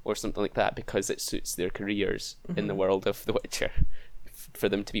middle-aged, or something like that, because it suits their careers in the world of The Witcher, for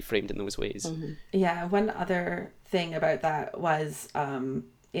them to be framed in those ways. Yeah, one other thing about that was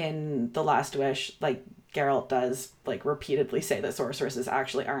in The Last Wish, Geralt does repeatedly say that sorceresses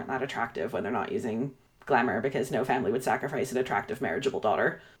actually aren't that attractive when they're not using glamour, because no family would sacrifice an attractive marriageable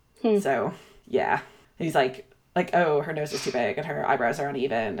daughter. So yeah, he's like, oh, her nose is too big and her eyebrows are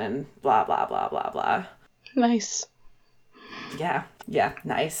uneven and blah blah blah blah blah. Nice. Yeah,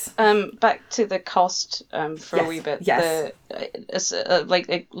 nice. Back to the cost for a wee bit. Yes.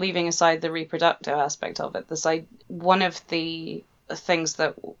 Leaving aside the reproductive aspect of it, one of the things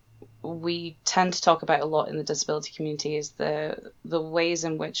that we tend to talk about a lot in the disability community is the ways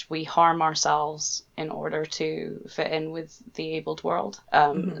in which we harm ourselves in order to fit in with the abled world.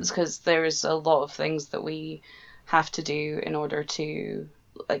 Because there's a lot of things that we have to do in order to,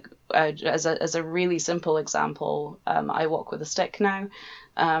 as a really simple example, I walk with a stick now.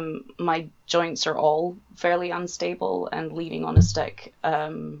 My joints are all fairly unstable, and leaning on a stick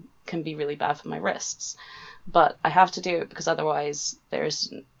can be really bad for my wrists. But I have to do it because otherwise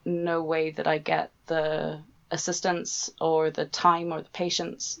there's no way that I get the assistance or the time or the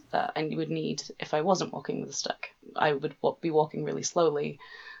patience that I would need if I wasn't walking with a stick. I would be walking really slowly,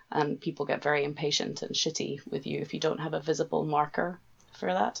 and people get very impatient and shitty with you if you don't have a visible marker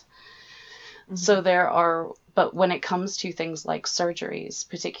for that. So but when it comes to things like surgeries,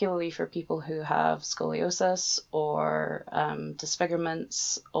 particularly for people who have scoliosis or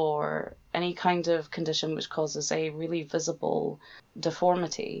disfigurements or any kind of condition which causes a really visible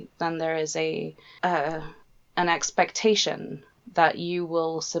deformity, then there is an expectation that you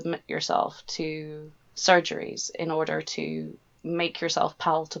will submit yourself to surgeries in order to make yourself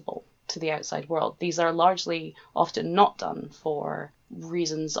palatable to the outside world. These are largely often not done for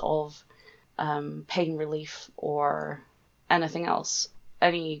reasons of pain relief or anything else,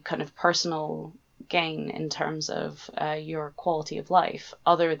 any kind of personal gain in terms of your quality of life,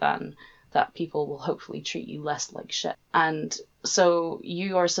 other than that people will hopefully treat you less like shit. And so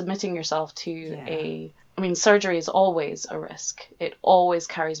you are submitting yourself to surgery is always a risk. It always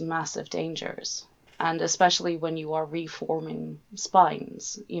carries massive dangers. And especially when you are reforming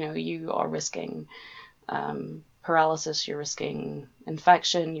spines, you are risking paralysis, you're risking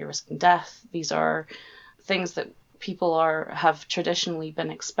infection, you're risking death. These are things that people have traditionally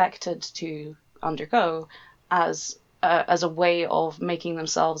been expected to undergo as a way of making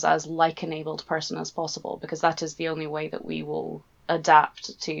themselves as like an abled person as possible, because that is the only way that we will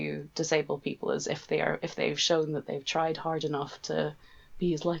adapt to disabled people, is if they've shown that they've tried hard enough to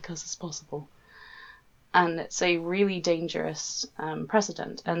be as like us as possible. And it's a really dangerous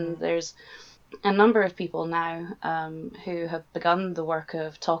precedent. And there's a number of people now who have begun the work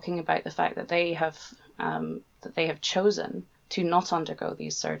of talking about the fact that they have chosen to not undergo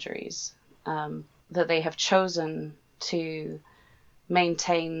these surgeries, that they have chosen to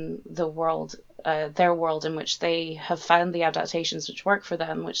maintain the world, their world, in which they have found the adaptations which work for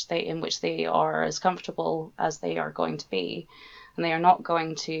them, in which they are as comfortable as they are going to be, and they are not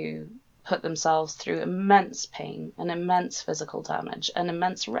going to put themselves through immense pain and immense physical damage and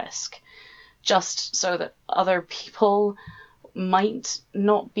immense risk just so that other people might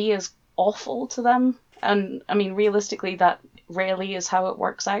not be as awful to them. And I mean, realistically, that rarely is how it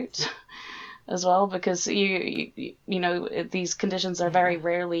works out as well, because you know, these conditions are very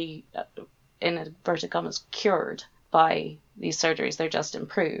rarely, in inverted commas, cured by these surgeries. They're just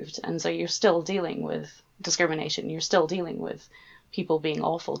improved, and so you're still dealing with discrimination. You're still dealing with people being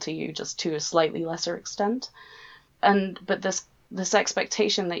awful to you, just to a slightly lesser extent. But this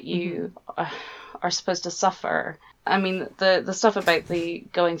expectation that you are supposed to suffer. I mean, the stuff about the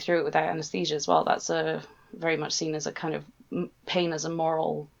going through it without anesthesia as well, that's a very much seen as a kind of pain as a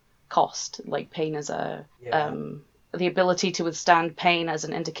moral cost. Like pain as a the ability to withstand pain as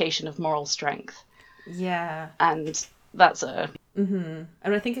an indication of moral strength. Yeah. And that's a And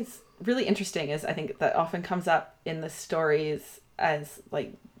I think it's really interesting is I think that often comes up in the stories as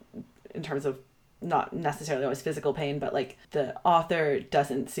like in terms of not necessarily always physical pain, but like the author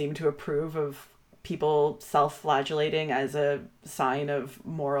doesn't seem to approve of people self-flagellating as a sign of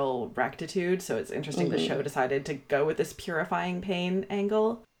moral rectitude. So it's interesting the show decided to go with this purifying pain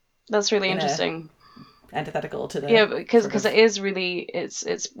angle. That's really interesting. Antithetical to the because it is really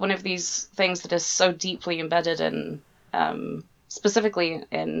it's one of these things that is so deeply embedded in specifically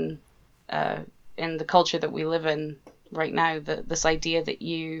in the culture that we live in right now, that this idea that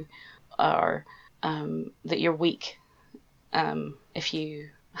you are that you're weak if you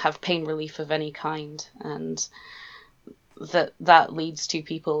have pain relief of any kind, and that leads to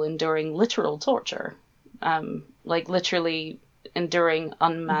people enduring literal torture, like literally enduring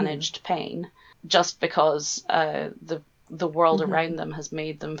unmanaged pain, just because the world around them has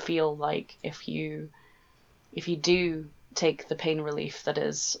made them feel like if you do take the pain relief that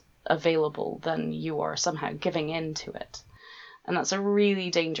is available, then you are somehow giving in to it. And that's a really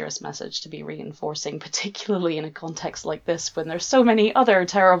dangerous message to be reinforcing, particularly in a context like this when there's so many other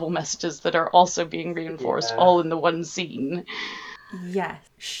terrible messages that are also being reinforced all in the one scene. Yes.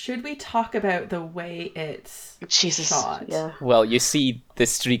 Should we talk about the way it's shot? Yeah. Well, you see the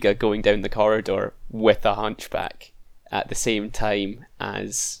Striga going down the corridor with a hunchback at the same time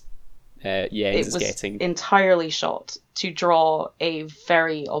as Jens is getting... It was entirely shot to draw a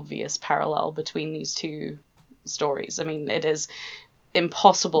very obvious parallel between these two stories. I mean, it is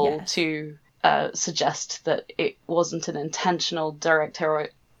impossible to suggest that it wasn't an intentional directorial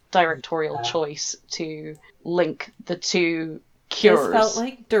choice to link the two cures. It felt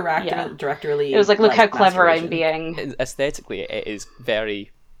like directorally. It was like, look how clever I'm being. Aesthetically, it is very,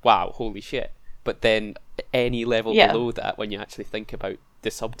 wow, holy shit. But then any level below that, when you actually think about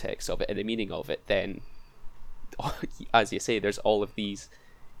the subtext of it and the meaning of it, then, as you say, there's all of these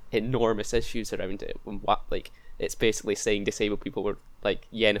enormous issues around it. What, like, it's basically saying disabled people were, like,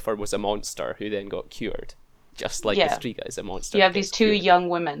 Yennefer was a monster who then got cured. Just like the Striga is a monster. You have these two young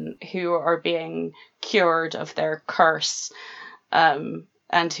women who are being cured of their curse,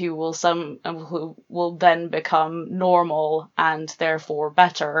 and who will then become normal and therefore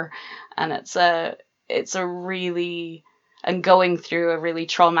better. And it's a really, and going through a really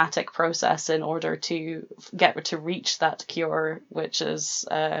traumatic process in order to get to reach that cure, which is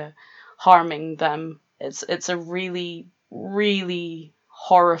harming them. It's a really, really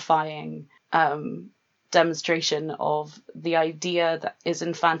horrifying demonstration of the idea that is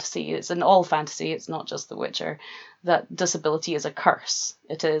in fantasy. It's in all fantasy. It's not just The Witcher. That disability is a curse.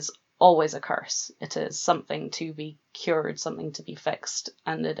 It is always a curse. It is something to be cured, something to be fixed,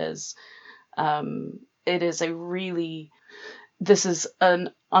 and it is a really. This is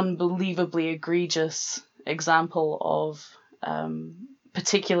an unbelievably egregious example of,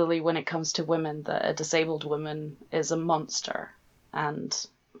 particularly when it comes to women, that a disabled woman is a monster. And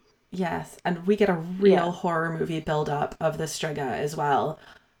yes, and we get a real horror movie build-up of the Striga as well.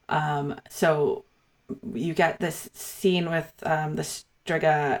 So you get this scene with the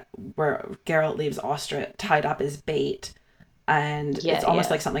Striga where Geralt leaves Ostrit tied up as bait, and it's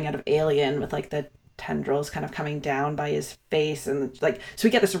almost like something out of Alien, with like the tendrils kind of coming down by his face, and like, so we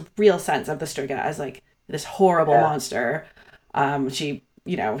get this real sense of the Striga as like this horrible monster. She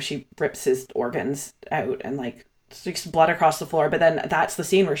rips his organs out and like streaks blood across the floor, but then that's the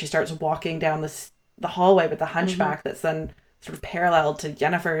scene where she starts walking down the hallway with the hunchback that's then sort of paralleled to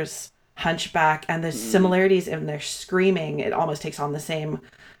Yennefer's hunchback, and the similarities in their screaming, it almost takes on the same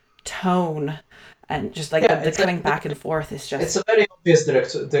tone, and just like the cutting back and forth is just... It's a very obvious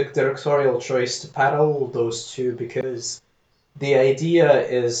directorial choice to parallel those two, because the idea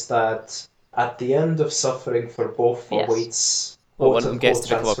is that at the end of suffering for both awaits... Well, one of them gets to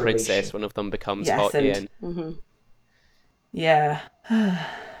become a princess, one of them becomes hot again. Yeah.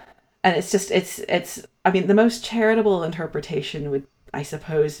 And it's just it's I mean the most charitable interpretation would, I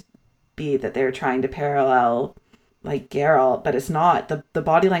suppose, be that they're trying to parallel like Geralt, but it's not. The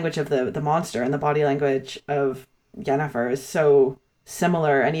body language of the monster and the body language of Yennefer is so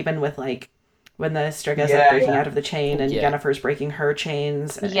similar, and even with like when the Striga's like Yeah, breaking yeah. out of the chain and Yeah. Yennefer's breaking her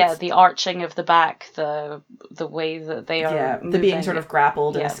chains. Yeah, It's, the arching of the back, the way that they are yeah, the moving. being sort of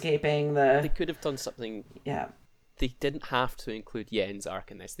grappled and Yeah. escaping They the could have done something. yeah. They didn't have to include Yen's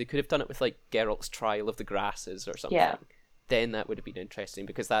arc in this. They could have done it with like Geralt's trial of the grasses or something. Yeah. Then that would have been interesting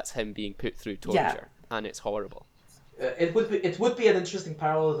because that's him being put through torture, Yeah. and it's horrible. It would be an interesting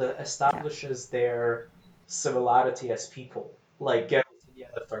parallel that establishes their similarity as people, like Geralt and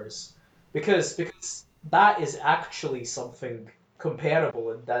Yennefer's, because that is actually something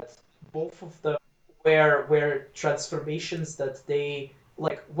comparable in that both of them where transformations that they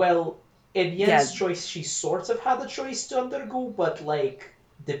like. Well, in Yen's Yeah. choice, she sort of had a choice to undergo, but like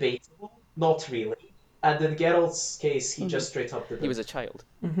debatable, not really. And in Geralt's case, he just straight up did He it. was a child.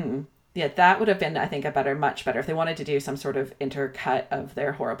 Yeah, that would have been, I think, much better if they wanted to do some sort of intercut of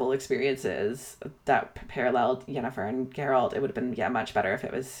their horrible experiences that paralleled Yennefer and Geralt. It would have been, yeah, much better if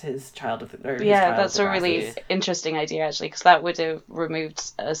it was his child of the, or his Yeah, child that's of a the really grasses. interesting idea actually, because that would have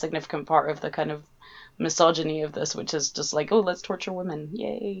removed a significant part of the kind of misogyny of this, which is just like, oh, let's torture women,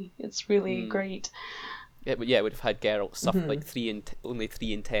 yay! It's really great. It would have had Geralt suffer like only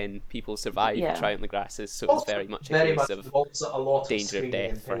 3 in 10 people survive Yeah. trying the grasses, so it was Also, very much a very case much of involves a lot of danger of screaming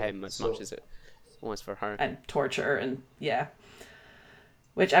death and for pain, him as so- much as it was for her. And torture, and yeah.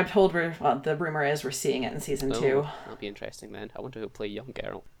 Which I'm told the rumor is we're seeing it in season 2. That'll be interesting then. I wonder who'll play young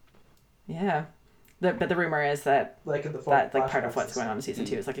Geralt. Yeah. But the rumor is that like in the that like part of flashbacks what's and going on in season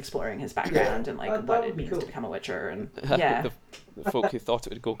 2 is like exploring his background and like That what would it be means cool. to become a witcher, and yeah. The folk who thought it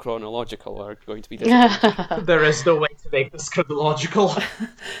would go chronological are going to be disappointed. There is no way to make this chronological.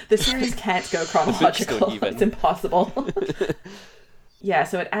 The series can't go chronological. don't even. It's impossible. Yeah,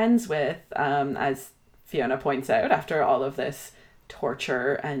 so it ends with, as Fiona points out, after all of this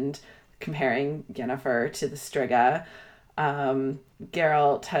torture and comparing Yennefer to the Striga,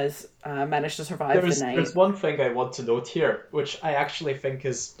 Geralt has managed to survive the night. There's one thing I want to note here, which I actually think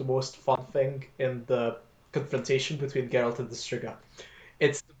is the most fun thing in the confrontation between Geralt and the Striga.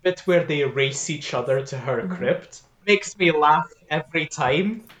 It's the bit where they race each other to her crypt. Makes me laugh every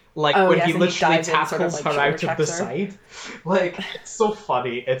time. Like Oh, when yes, he and he literally dives in, tackles sort of, like, her shoulder out of the checks her. side. Like, it's so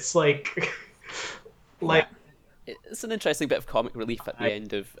funny. It's like like It's an interesting bit of comic relief at the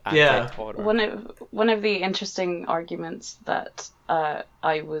end of Yeah. Abject Horror. One of the interesting arguments that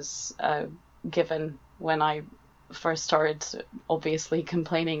I was given when I first started obviously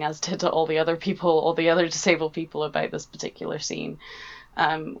complaining, as did all the other disabled people about this particular scene,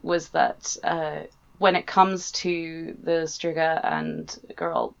 was that when it comes to the Striga and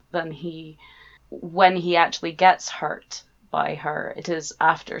Geralt, then when he actually gets hurt by her, it is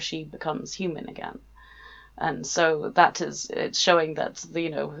after she becomes human again. And so it's showing that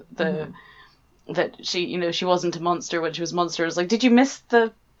that she wasn't a monster when she was monster. It's like, did you miss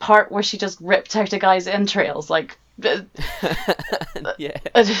the part where she just ripped out a guy's entrails? Like, Yeah.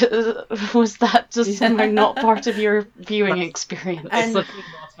 was that just somehow not part of your viewing experience? it's literally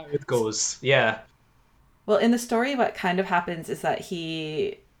not how it goes. Yeah. Well, in the story, what kind of happens is that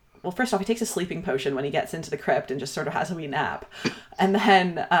first off, he takes a sleeping potion when he gets into the crypt and just sort of has a wee nap. And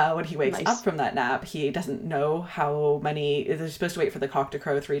then when he wakes Nice. up from that nap, he doesn't know how many... They're supposed to wait for the cock to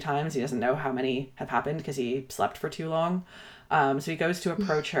crow 3 times. He doesn't know how many have happened because he slept for too long. So he goes to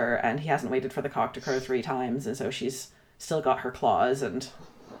approach her, and he hasn't waited for the cock to crow 3 times, and so she's still got her claws, and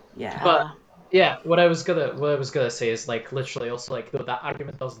yeah. But yeah, what I was gonna say is like literally also like no, that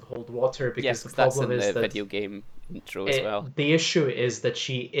argument doesn't hold water because Yes, the that's in problem is the that video game intro as well. the issue is that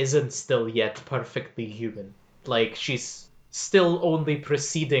she isn't still yet perfectly human. Like she's still only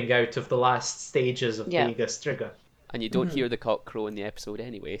proceeding out of the last stages of Yeah. being a Striga. And you don't hear the cock crow in the episode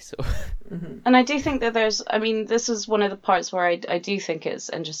anyway, so... And I do think that this is one of the parts where I do think it's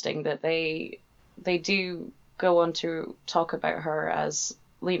interesting that they do go on to talk about her as,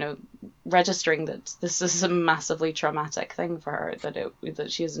 registering that this is a massively traumatic thing for her,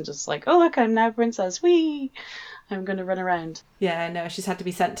 that she isn't just like, oh look, I'm now princess, whee, I'm going to run around. Yeah, no, she's had to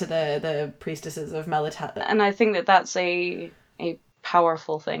be sent to the priestesses of Melita. And I think that that's a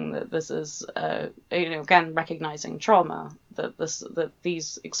powerful thing, that this is again recognizing trauma, that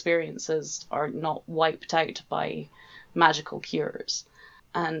these experiences are not wiped out by magical cures.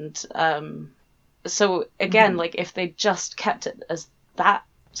 And so again, like if they just kept it as that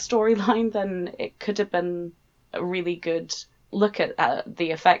storyline, then it could have been a really good look at the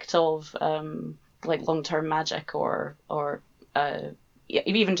effect of like long-term magic or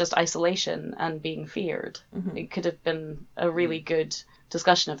even just isolation and being feared. It could have been a really good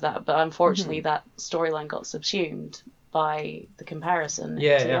discussion of that, but unfortunately that storyline got subsumed by the comparison to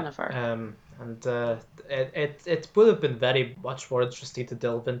Yennefer. It would have been very much more interesting to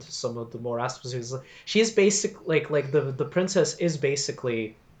delve into some of the more aspects. She is basically like the princess is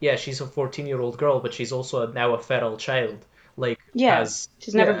basically, yeah, she's a 14-year-old girl, but she's also now a feral child. Like,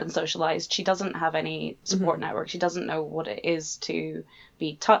 she's never been socialized. She doesn't have any support network. She doesn't know what it is to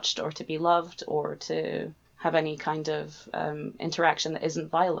be touched or to be loved or to have any kind of interaction that isn't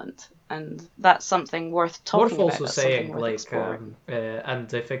violent. And that's something worth talking about. Worth also saying, like, and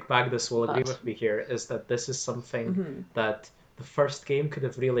I think Magnus will agree with me here, is that this is something that the first game could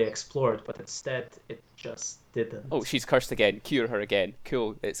have really explored, but instead it just didn't. Oh, she's cursed again. Cure her again.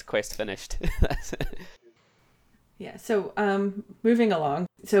 Cool. It's quest finished. Yeah, so moving along.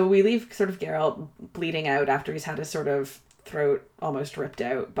 So we leave sort of Geralt bleeding out after he's had his sort of throat almost ripped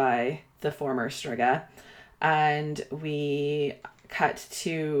out by the former Striga. And we cut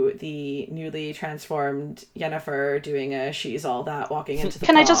to the newly transformed Yennefer doing a she's all that walking into the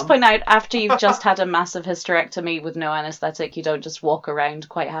Can prom. I just point out, after you've just had a massive hysterectomy with no anaesthetic, you don't just walk around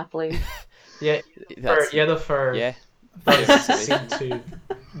quite happily. Yeah, Yennefer does seem to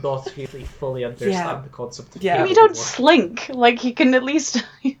not really fully understand the concept of you don't slink. Like, you can at least...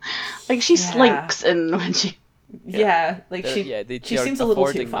 like, she slinks in when she... she seems a little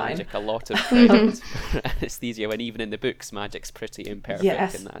too fine. Magic a lot of credit for anesthesia, when even in the books magic's pretty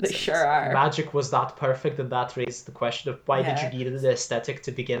imperfect in that sense. Sure are. Magic was that perfect, and that raised the question of why did you need an aesthetic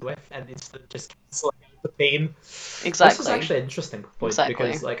to begin with, and instead just cancelling out the pain. Exactly. This is actually an interesting point,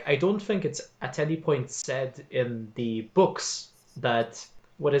 because like I don't think it's at any point said in the books that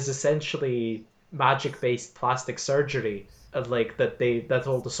what is essentially magic-based plastic surgery, like that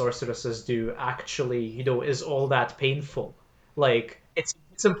all the sorceresses do actually, is all that painful. Like it's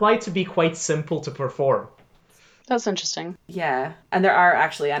implied to be quite simple to perform. That's interesting. Yeah, and there are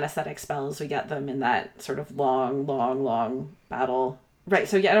actually anesthetic spells. We get them in that sort of long battle. Right,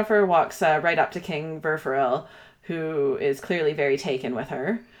 so Yennefer walks right up to King Verferil, who is clearly very taken with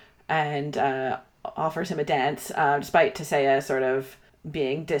her, and offers him a dance, despite Tissaia sort of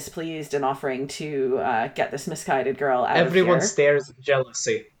being displeased and offering to get this misguided girl out Everyone of here. stares in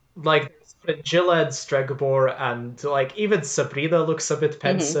jealousy. Like, Fringilla and Stregobor, and like even Sabrina looks a bit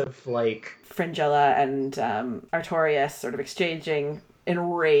pensive. Like Fringilla and Artorias sort of exchanging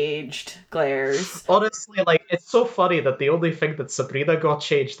enraged glares. Honestly, like, it's so funny that the only thing that Sabrina got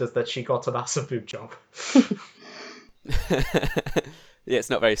changed is that she got a massive boob job. Yeah, it's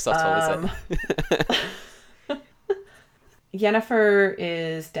not very subtle, is it? Yennefer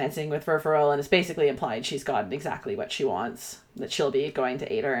is dancing with Verferil, and it's basically implied she's gotten exactly what she wants, that she'll be going to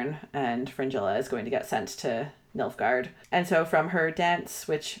Aedirn, and Fringilla is going to get sent to Nilfgaard. And so from her dance,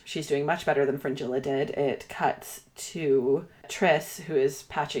 which she's doing much better than Fringilla did, it cuts to Triss, who is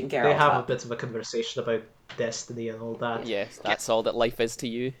patching Geralt They have up. a bit of a conversation about destiny and all that. Yes, that's all that life is to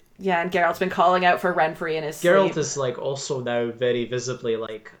you. Yeah, and Geralt's been calling out for Renfri in his Geralt sleep. is like also now very visibly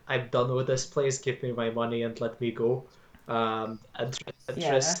like, I'm done with this place, give me my money and let me go. And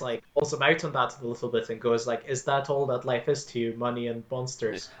Triss like calls him out on that a little bit and goes like, is that all that life is to you, money and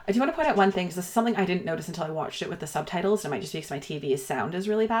monsters? I do want to point out one thing, because this is something I didn't notice until I watched it with the subtitles, and it might just be because my TV's sound is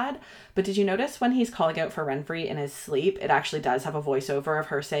really bad. But did you notice when he's calling out for Renfri in his sleep, it actually does have a voiceover of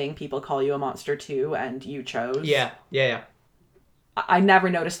her saying, people call you a monster too, and you chose? Yeah. I never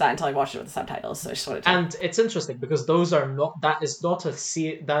noticed that until I watched it with the subtitles, so I just wanted to... And it's interesting because that is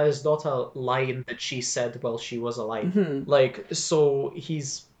not a line that she said while she was alive. Mm-hmm. Like, so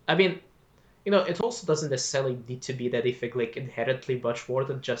it also doesn't necessarily need to be anything like inherently much more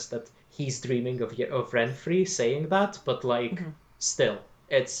than just that he's dreaming of Renfri saying that, but like still,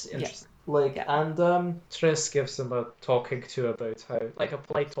 it's interesting. And Triss gives him a polite talking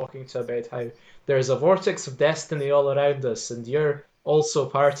to about how there's a vortex of destiny all around us, and you're also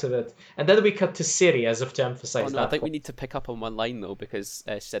part of it. And then we cut to Ciri, as if to emphasize that. I think we need to pick up on one line though, because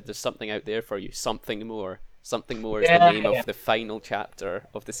she said there's something out there for you, something more. Something more is the name of the final chapter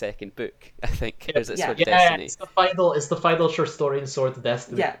of the second book, I think. Is it Sword of Destiny? It's the final short story in Sword of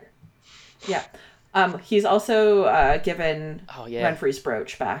Destiny. Yeah. He's also given Renfri's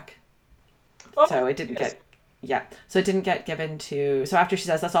brooch back. So it didn't get... Yeah, so it didn't get given to... So after she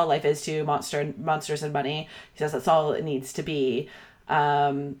says that's all life is to monsters and money, he says that's all it needs to be.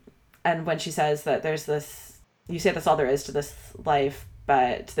 And when she says that there's this... You say that's all there is to this life,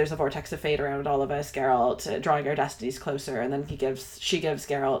 but there's a vortex of fate around all of us, Geralt, drawing our destinies closer, and then she gives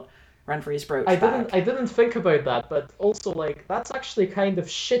Geralt Renfrey's brooch I back. didn't think about that, but also like that's actually kind of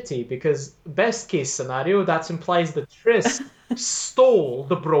shitty because best case scenario that implies that Triss stole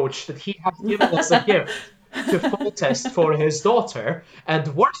the brooch that he had given as a gift to Foltest for his daughter, and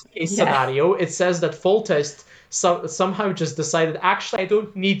worst case Yeah. scenario it says that Foltest somehow just decided actually I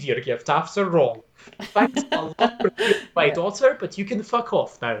don't need your gift after all. Thanks a lot for killing my daughter, but you can fuck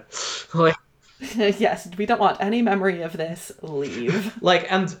off now. Like. Yes, we don't want any memory of this. Leave.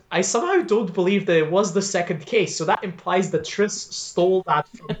 And I somehow don't believe that it was the second case, so that implies that Triss stole that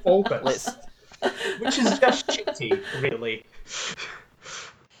from Foltest, which is just shitty, really.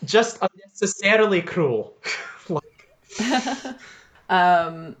 Just unnecessarily cruel.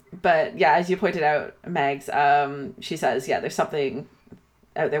 But yeah, as you pointed out, Megs, she says, yeah, there's something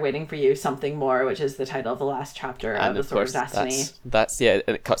out there waiting for you, something more, which is the title of the last chapter of the Sword of Destiny. That's and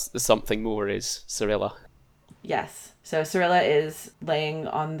it cuts. The something more is Cirilla. Yes. So Cirilla is laying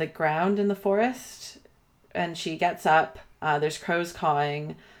on the ground in the forest, and she gets up. There's crows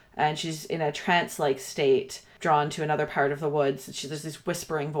cawing, and she's in a trance-like state, drawn to another part of the woods. There's these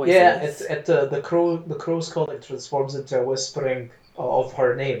whispering voices. Yeah, the crow's call it transforms into a whispering of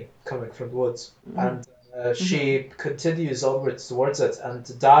her name coming from the woods, and she continues onwards towards it,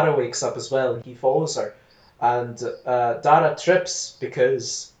 and Dara wakes up as well, and he follows her, and Dara trips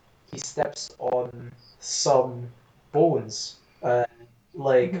because he steps on some bones,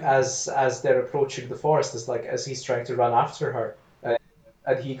 as they're approaching the forest, as he's trying to run after her,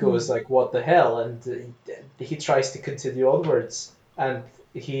 and he goes like, "What the hell?" And he tries to continue onwards, and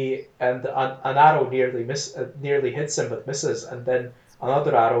an arrow nearly hits him but misses, and then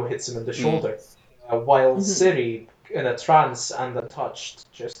another arrow hits him in the shoulder. While Ciri, in a trance and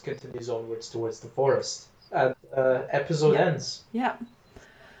untouched, just continues onwards towards the forest. And episode ends. Yeah.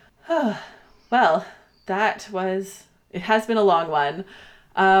 Well, it has been a long one.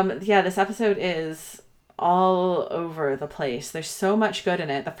 This episode is all over the place. There's so much good in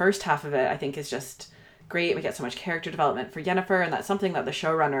it. The first half of it, I think, is just great. We get so much character development for Yennefer, and that's something that the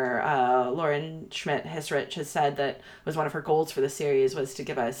showrunner, Lauren Schmidt-Hissrich, has said that was one of her goals for the series, was to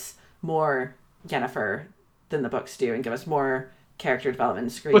give us more Yennefer than the books do, and give us more character development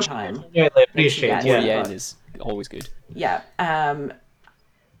and screen time. Yeah, I appreciate. More Yen is always good. Yeah.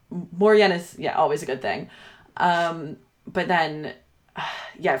 More Yen is always a good thing. But then,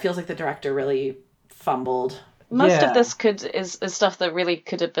 it feels like the director really fumbled. Most of this is stuff that really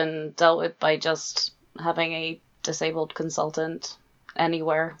could have been dealt with by just having a disabled consultant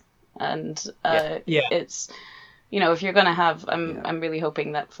anywhere, and it's, if you're gonna have, I'm really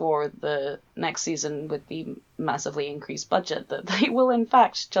hoping that for the next season with the massively increased budget that they will in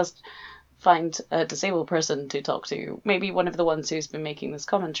fact just find a disabled person to talk to, maybe one of the ones who's been making this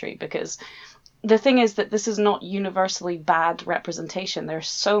commentary, because the thing is that this is not universally bad representation. There's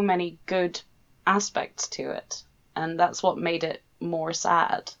so many good aspects to it, and that's what made it more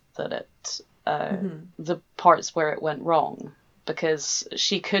sad that it the parts where it went wrong, because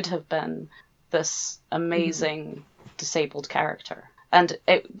she could have been this amazing disabled character, and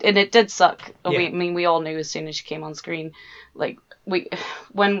it did suck. We all knew as soon as she came on screen, like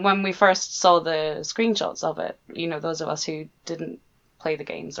when we first saw the screenshots of it, those of us who didn't play the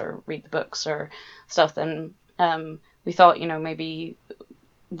games or read the books or stuff, then we thought, maybe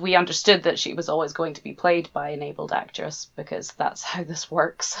we understood that she was always going to be played by an abled actress, because that's how this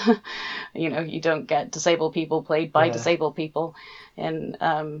works. You don't get disabled people played by disabled people in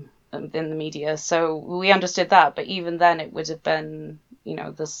the media. So we understood that, but even then it would have been,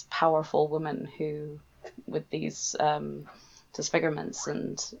 this powerful woman who, with these disfigurements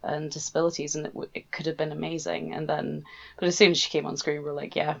and disabilities, and it could have been amazing. And then, but as soon as she came on screen, we're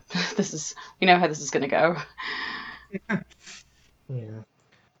like, yeah, we know how this is going to go. Yeah.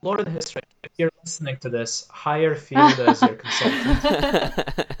 Lauren Hissrich, if you're listening to this, hire Fiona as your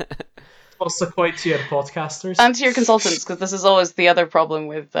consultant. Also quite to your podcasters. And to your consultants, because this is always the other problem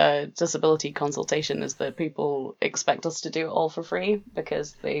with disability consultation, is that people expect us to do it all for free,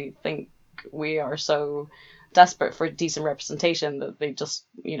 because they think we are so desperate for decent representation that they just,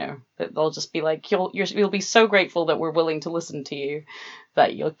 that they'll just be like, you'll be so grateful that we're willing to listen to you,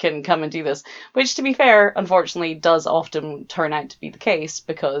 that you can come and do this. Which, to be fair, unfortunately does often turn out to be the case,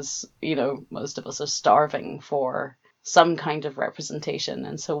 because, most of us are starving for some kind of representation,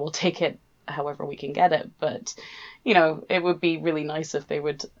 and so we'll take it however we can get it. But, it would be really nice if they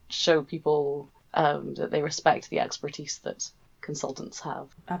would show people that they respect the expertise that consultants have.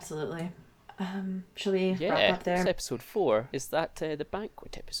 Absolutely. Shall we wrap up there? It's episode 4. Is that the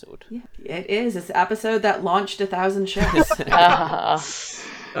banquet episode? Yeah, it is. It's the episode that launched 1,000 ships. Got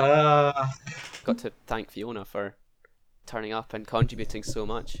to thank Fiona for turning up and contributing so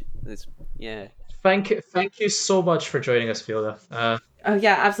much. Yeah. Thank you so much for joining us, Fiona. Oh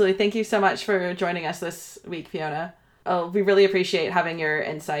yeah, absolutely. Thank you so much for joining us this week, Fiona. Oh, we really appreciate having your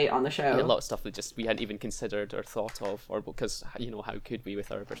insight on the show. Yeah, a lot of stuff that we hadn't even considered or thought of, or because how could we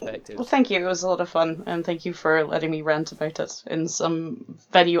with our perspectives? Well, thank you. It was a lot of fun, and thank you for letting me rant about it in some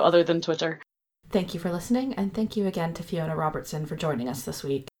venue other than Twitter. Thank you for listening, and thank you again to Fiona Robertson for joining us this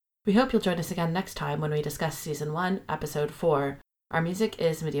week. We hope you'll join us again next time when we discuss Season 1, Episode 4. Our music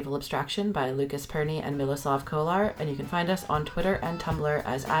is Medieval Abstraction by Lucas Perney and Miloslav Kolar, and you can find us on Twitter and Tumblr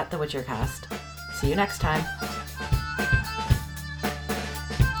as @TheWitcherCast. See you next time!